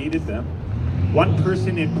whenever we needed them. One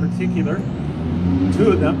person in particular,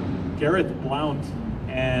 two of them, Gareth Blount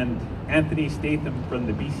and Anthony Statham from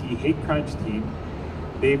the BC Hate Crimes team,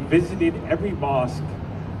 they visited every mosque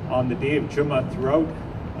on the day of Jummah throughout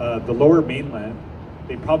the lower mainland.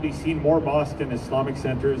 They've probably seen more mosques and Islamic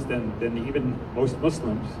centers than even most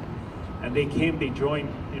Muslims. And they came, they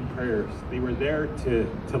joined in prayers. They were there to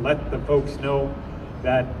let the folks know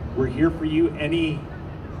that we're here for you. Any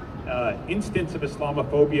instance of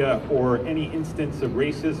Islamophobia or any instance of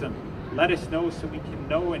racism, let us know so we can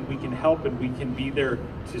know and we can help and we can be there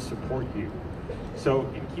to support you. So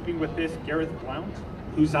in keeping with this, Gareth Blount,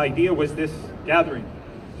 whose idea was this gathering,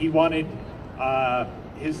 he wanted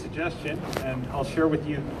his suggestion, and I'll share with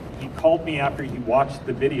you, he called me after he watched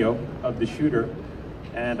the video of the shooter.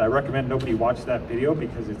 And I recommend nobody watch that video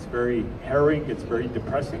because it's very harrowing, it's very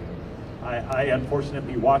depressing. I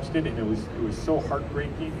unfortunately watched it, and it was so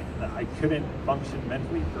heartbreaking that I couldn't function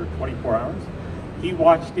mentally for 24 hours. He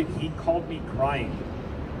watched it, he called me crying.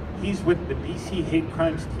 He's with the BC Hate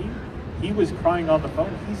Crimes team. He was crying on the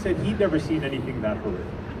phone. He said he'd never seen anything that horrific.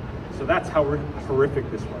 So that's how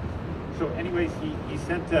horrific this was. So anyways, he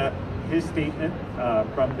sent his statement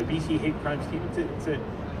from the BC Hate Crimes team.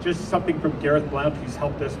 It's just something from Gareth Blount, who's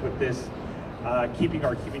helped us with this, keeping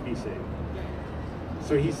our community safe.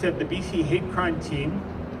 So he said, the BC Hate Crime team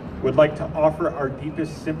would like to offer our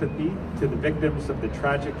deepest sympathy to the victims of the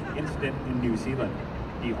tragic incident in New Zealand.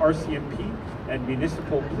 The RCMP and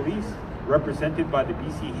municipal police, represented by the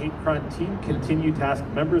BC Hate Crime team, continue to ask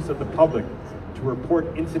members of the public to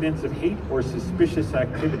report incidents of hate or suspicious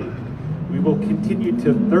activity. We will continue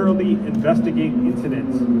to thoroughly investigate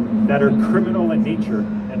incidents that are criminal in nature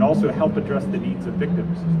and also help address the needs of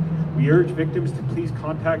victims. We urge victims to please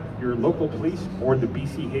contact your local police or the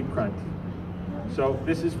BC Hate Crime team. So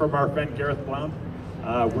this is from our friend Gareth Blount.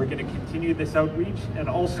 We're going to continue this outreach, and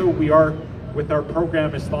also we are, with our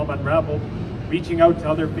program Islam Unraveled, reaching out to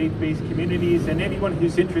other faith-based communities and anyone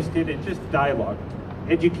who's interested in just dialogue.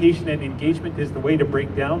 Education and engagement is the way to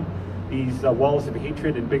break down these walls of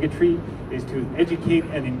hatred and bigotry, is to educate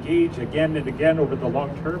and engage again and again over the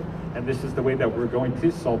long term, and this is the way that we're going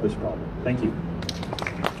to solve this problem. Thank you.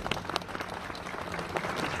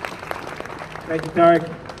 Thank you, Tarek.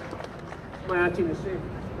 My auntie Nassim.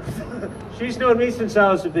 She's known me since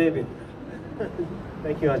I was a baby.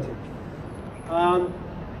 Thank you, auntie.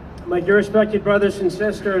 My dear respected brothers and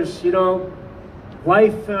sisters, you know,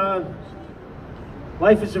 life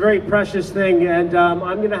is a very precious thing, and I'm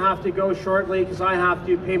going to have to go shortly because I have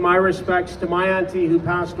to pay my respects to my auntie who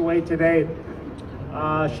passed away today.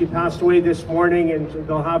 She passed away this morning, and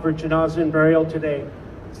they'll have her janazah and burial today.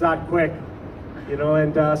 It's that quick, you know,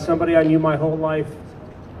 and somebody I knew my whole life,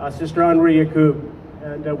 Sister Anri Yakub.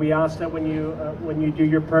 And we ask that when you do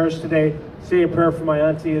your prayers today, say a prayer for my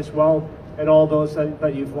auntie as well, and all those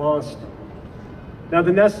that you've lost. Now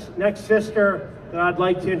the next sister that I'd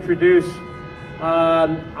like to introduce,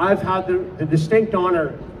 I've had the distinct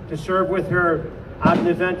honor to serve with her at an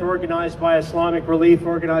event organized by Islamic Relief,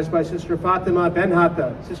 organized by Sister Fatima Ben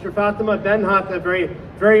Hatta. Sister Fatima Ben Hatta, very,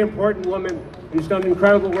 very important woman who's done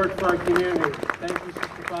incredible work for our community. Thank you,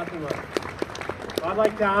 Sister Fatima. I'd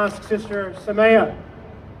like to ask Sister Samaya.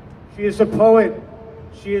 She is a poet,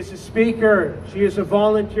 she is a speaker, she is a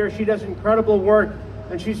volunteer, she does incredible work,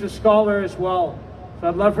 and she's a scholar as well. So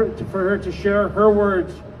I'd love for her to share her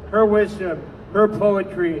words, her wisdom, her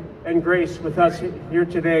poetry, and grace with us here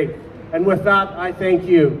today. And with that, I thank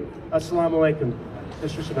you. Assalamu alaikum.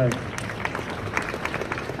 Sister Samaya.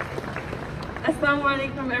 Assalamu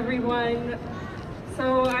alaikum, everyone.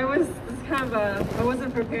 So I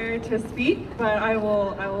wasn't prepared to speak, but I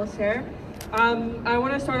will share. I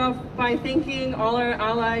want to start off by thanking all our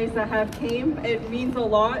allies that have came. It means a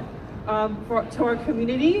lot to our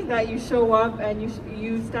community that you show up and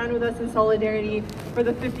you stand with us in solidarity for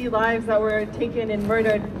the 50 lives that were taken and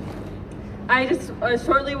murdered. I just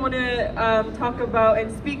shortly want to talk about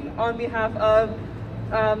and speak on behalf of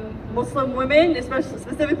Muslim women,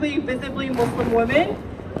 specifically visibly Muslim women.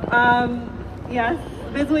 Yes,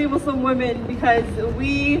 visibly Muslim women, because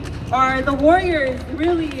we are the warriors,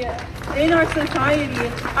 really, in our society.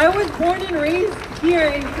 I was born and raised here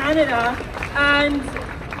in Canada, and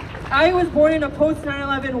I was born in a post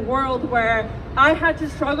 9/11 world where I had to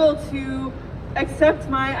struggle to accept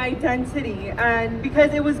my identity, and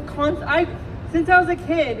because it was since I was a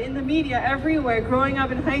kid in the media everywhere, growing up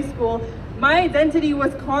in high school, my identity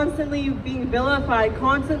was constantly being vilified,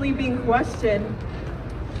 constantly being questioned.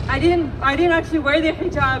 I didn't actually wear the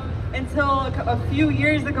hijab until a few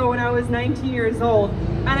years ago when I was 19 years old.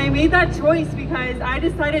 And I made that choice because I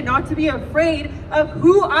decided not to be afraid of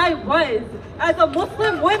who I was as a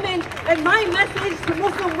Muslim woman. And my message to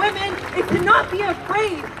Muslim women is to not be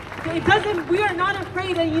afraid. We are not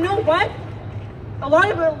afraid. And you know what? A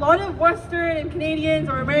lot of Western and Canadians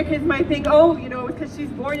or Americans might think, oh, you know, because she's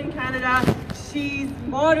born in Canada, she's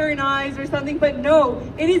modernized or something, but no,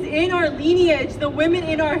 it is in our lineage. The women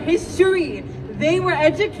in our history, they were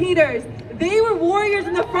educators. They were warriors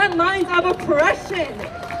in the front lines of oppression.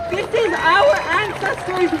 This is our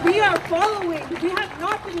ancestors we are following. We have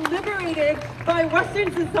not been liberated by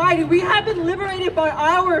Western society. We have been liberated by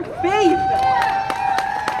our faith.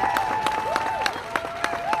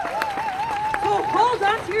 So hold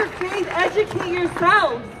on to your faith, educate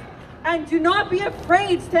yourselves, and do not be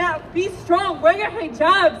afraid to be strong. Wear your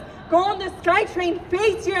hijabs, go on the SkyTrain,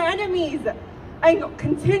 face your enemies, and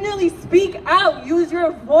continually speak out. Use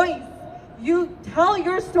your voice. You tell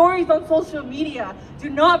your stories on social media. Do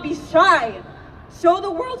not be shy. Show the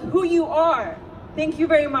world who you are. Thank you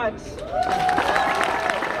very much.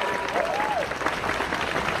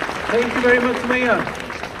 Thank you very much, Maya.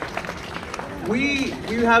 We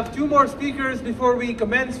have two more speakers before we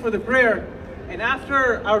commence for the prayer. And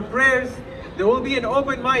after our prayers, there will be an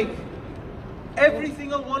open mic Every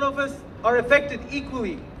single one of us are affected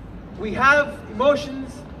equally. We have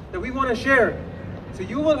emotions that we want to share. So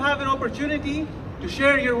you will have an opportunity to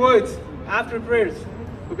share your words after prayers.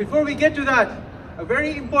 But before we get to that, a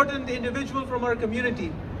very important individual from our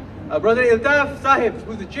community, Brother Iltaf Sahib,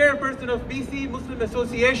 who's the chairperson of BC Muslim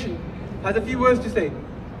Association, has a few words to say.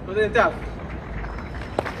 Brother Iltaf.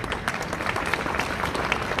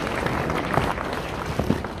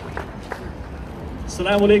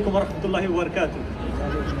 Assalamu alaikum wa rahmatullahi wa barakatuh.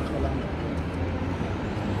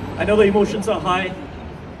 I know the emotions are high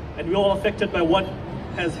and we're all affected by what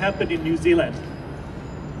has happened in New Zealand.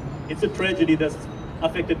 It's a tragedy that's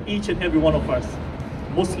affected each and every one of us,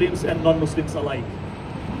 Muslims and non-Muslims alike.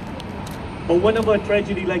 But whenever a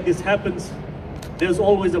tragedy like this happens, there's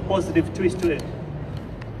always a positive twist to it.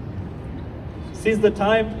 Since the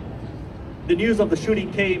time the news of the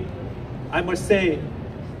shooting came, I must say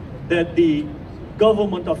that the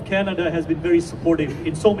government of Canada has been very supportive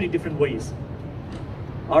in so many different ways.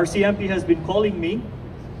 Our CMP has been calling me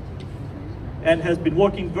and has been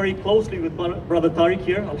working very closely with Brother Tariq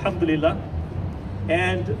here, alhamdulillah,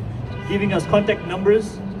 and giving us contact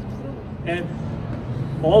numbers and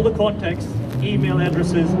all the contacts, email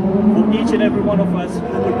addresses for each and every one of us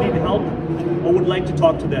who would need help or would like to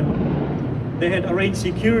talk to them. They had arranged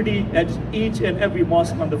security at each and every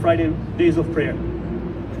mosque on the Friday days of prayer.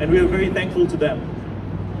 And we are very thankful to them.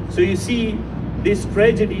 So you see, this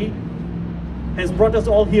tragedy has brought us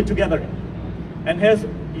all here together and has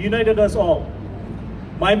united us all.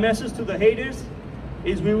 My message to the haters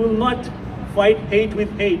is we will not fight hate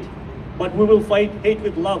with hate, but we will fight hate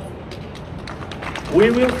with love. We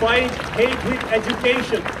will fight hate with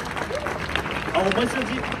education.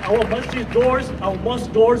 Our masjid doors, our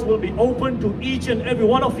mosque doors will be open to each and every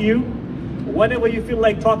one of you whenever you feel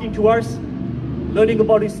like talking to us, learning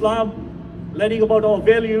about Islam, learning about our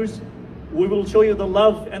values. We will show you the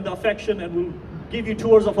love and the affection and we'll give you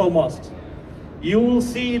tours of our mosques. You will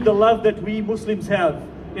see the love that we Muslims have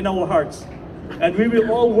in our hearts. And we will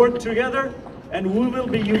all work together and we will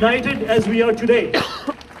be united as we are today.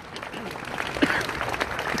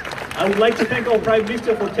 I would like to thank our Prime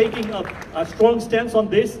Minister for taking a strong stance on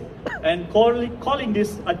this and calling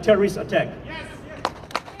this a terrorist attack.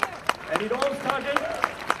 And it all started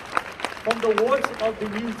from the words of the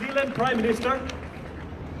New Zealand Prime Minister.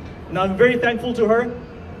 And I'm very thankful to her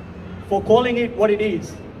for calling it what it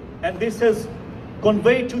is. And this has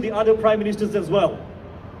conveyed to the other Prime Ministers as well.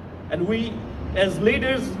 And we, as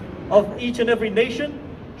leaders of each and every nation,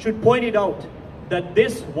 should point it out that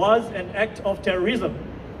this was an act of terrorism.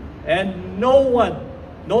 And no one,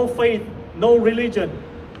 no faith, no religion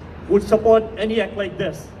would support any act like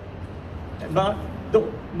this. And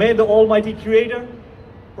may the Almighty Creator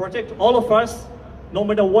protect all of us, no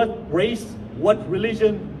matter what race, what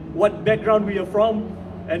religion, what background we are from,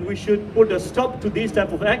 and we should put a stop to these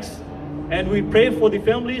type of acts. And we pray for the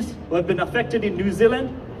families who have been affected in New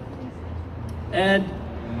Zealand and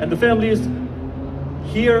the families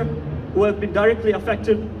here who have been directly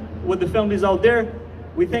affected with the families out there.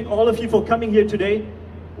 We thank all of you for coming here today.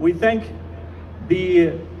 We thank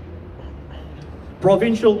the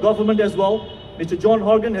provincial government as well. Mr. John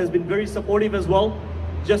Horgan has been very supportive as well,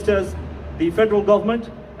 just as the federal government.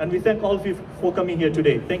 And we thank all of you for coming here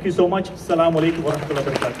today. Thank you so much. Assalamu alaikum wa rahmatullahi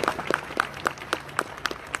wa barakatuh.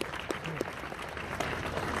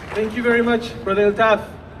 Thank you very much, Brother Iltaf.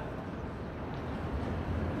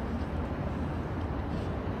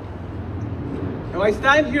 Now I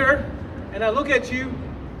stand here and I look at you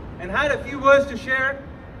and had a few words to share,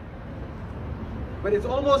 but it's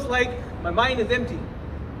almost like my mind is empty.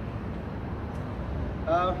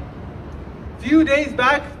 Few days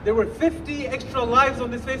back, there were 50 extra lives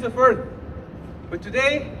on this face of earth, but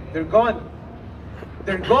today they're gone.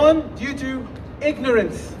 They're gone due to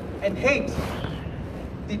ignorance and hate.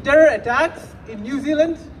 The terror attacks in New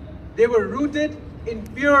Zealand, they were rooted in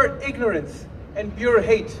pure ignorance and pure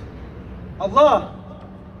hate. Allah,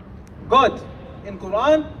 God, in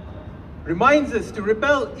Quran, reminds us to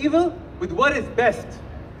repel evil with what is best.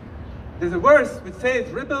 There's a verse which says,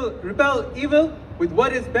 repel evil with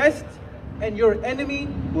what is best, and your enemy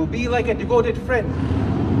will be like a devoted friend.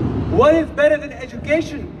 What is better than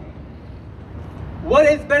education? What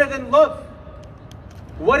is better than love?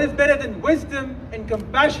 What is better than wisdom and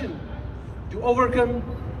compassion to overcome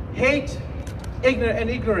hate and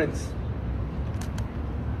ignorance?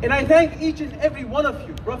 And I thank each and every one of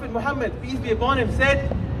you. Prophet Muhammad, peace be upon him,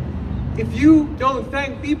 said, if you don't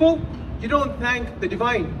thank people, you don't thank the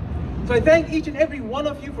divine. So I thank each and every one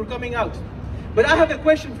of you for coming out. But I have a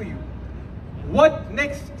question for you. What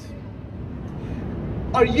next?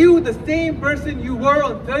 Are you the same person you were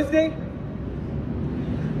on Thursday?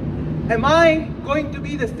 Am I going to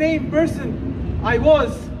be the same person I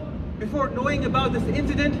was before knowing about this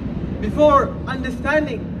incident, before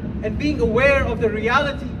understanding and being aware of the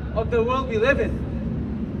reality of the world we live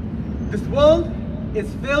in? This world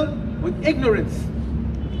is filled with ignorance.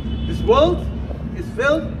 This world is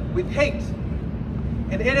filled with hate.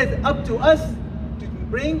 And it is up to us to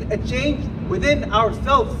bring a change within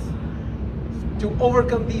ourselves to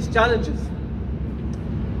overcome these challenges.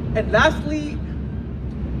 And lastly,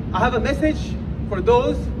 I have a message for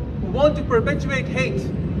those who want to perpetuate hate.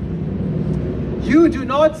 You do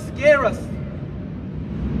not scare us.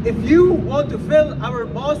 If you want to fill our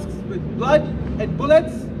mosques with blood and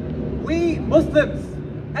bullets, we Muslims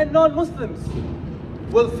and non-Muslims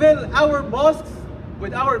will fill our mosques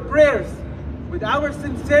with our prayers, with our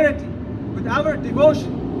sincerity, with our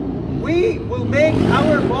devotion. We will make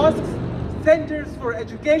our mosques centers for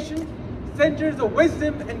education, centers of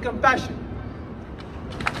wisdom and compassion.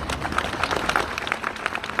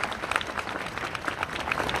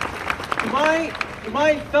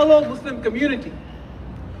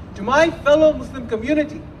 To my fellow Muslim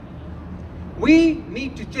community, we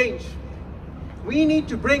need to change. We need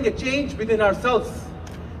to bring a change within ourselves.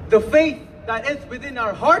 The faith that is within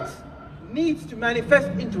our hearts needs to manifest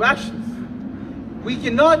into actions. We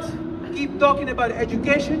cannot keep talking about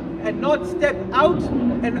education and not step out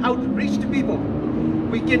and outreach to people.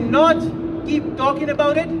 We cannot keep talking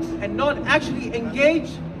about it and not actually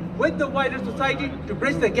engage with the wider society to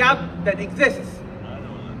bridge the gap that exists.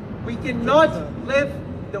 We cannot live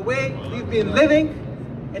the way we've been living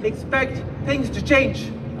and expect things to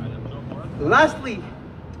change. Lastly,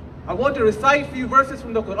 I want to recite a few verses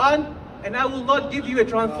from the Quran, and I will not give you a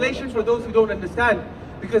translation for those who don't understand,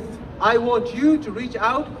 because I want you to reach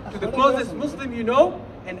out to the closest Muslim you know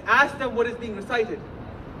and ask them what is being recited.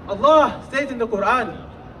 Allah says in the Quran,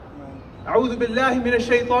 أعوذ بالله من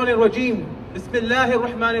الشيطان الرجيم بسم الله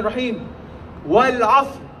الرحمن الرحيم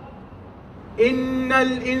والعصر إن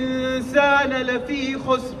الإنسان لفي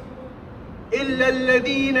خسر إلا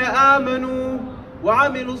الذين آمنوا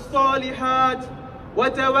وعملوا الصالحات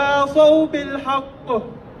وتواصوا بالحق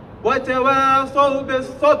وتواصوا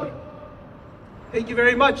بالصبر. Thank you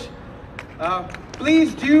very much.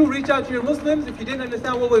 Please do reach out to your Muslims. If you didn't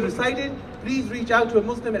understand what was recited, please reach out to a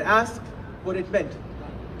Muslim and ask what it meant.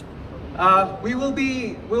 We'll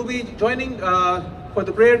be joining for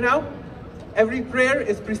the prayer now. Every prayer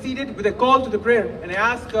is preceded with a call to the prayer. And I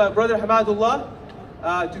ask Brother Hamadullah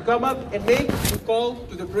to come up and make the call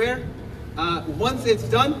to the prayer. Once it's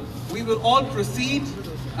done, we will all proceed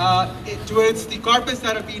towards the carpets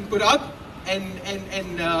that are being put up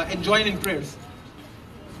and join in prayers.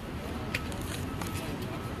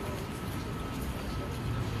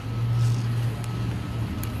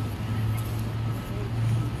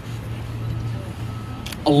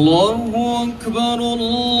 الله أكبر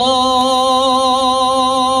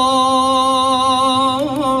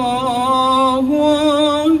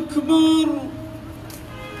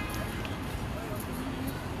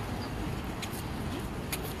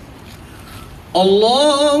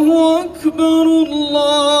الله أكبر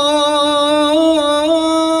الله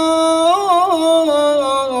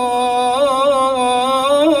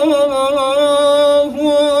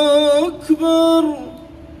أكبر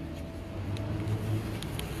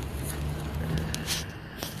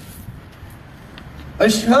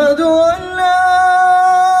أشهد أن لا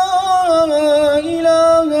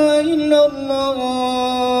إله إلا الله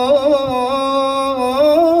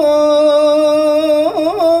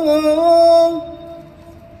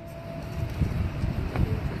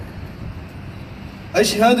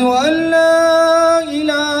أشهد أن لا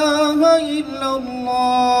إله إلا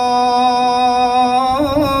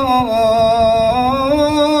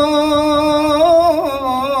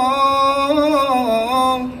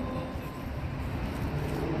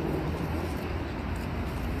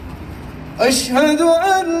أشهد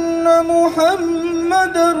أن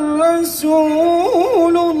محمدًا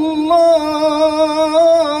رسول الله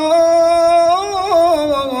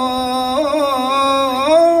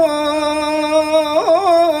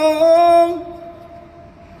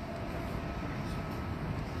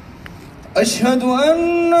أشهد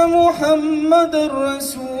أن محمدًا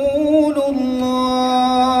رسول الله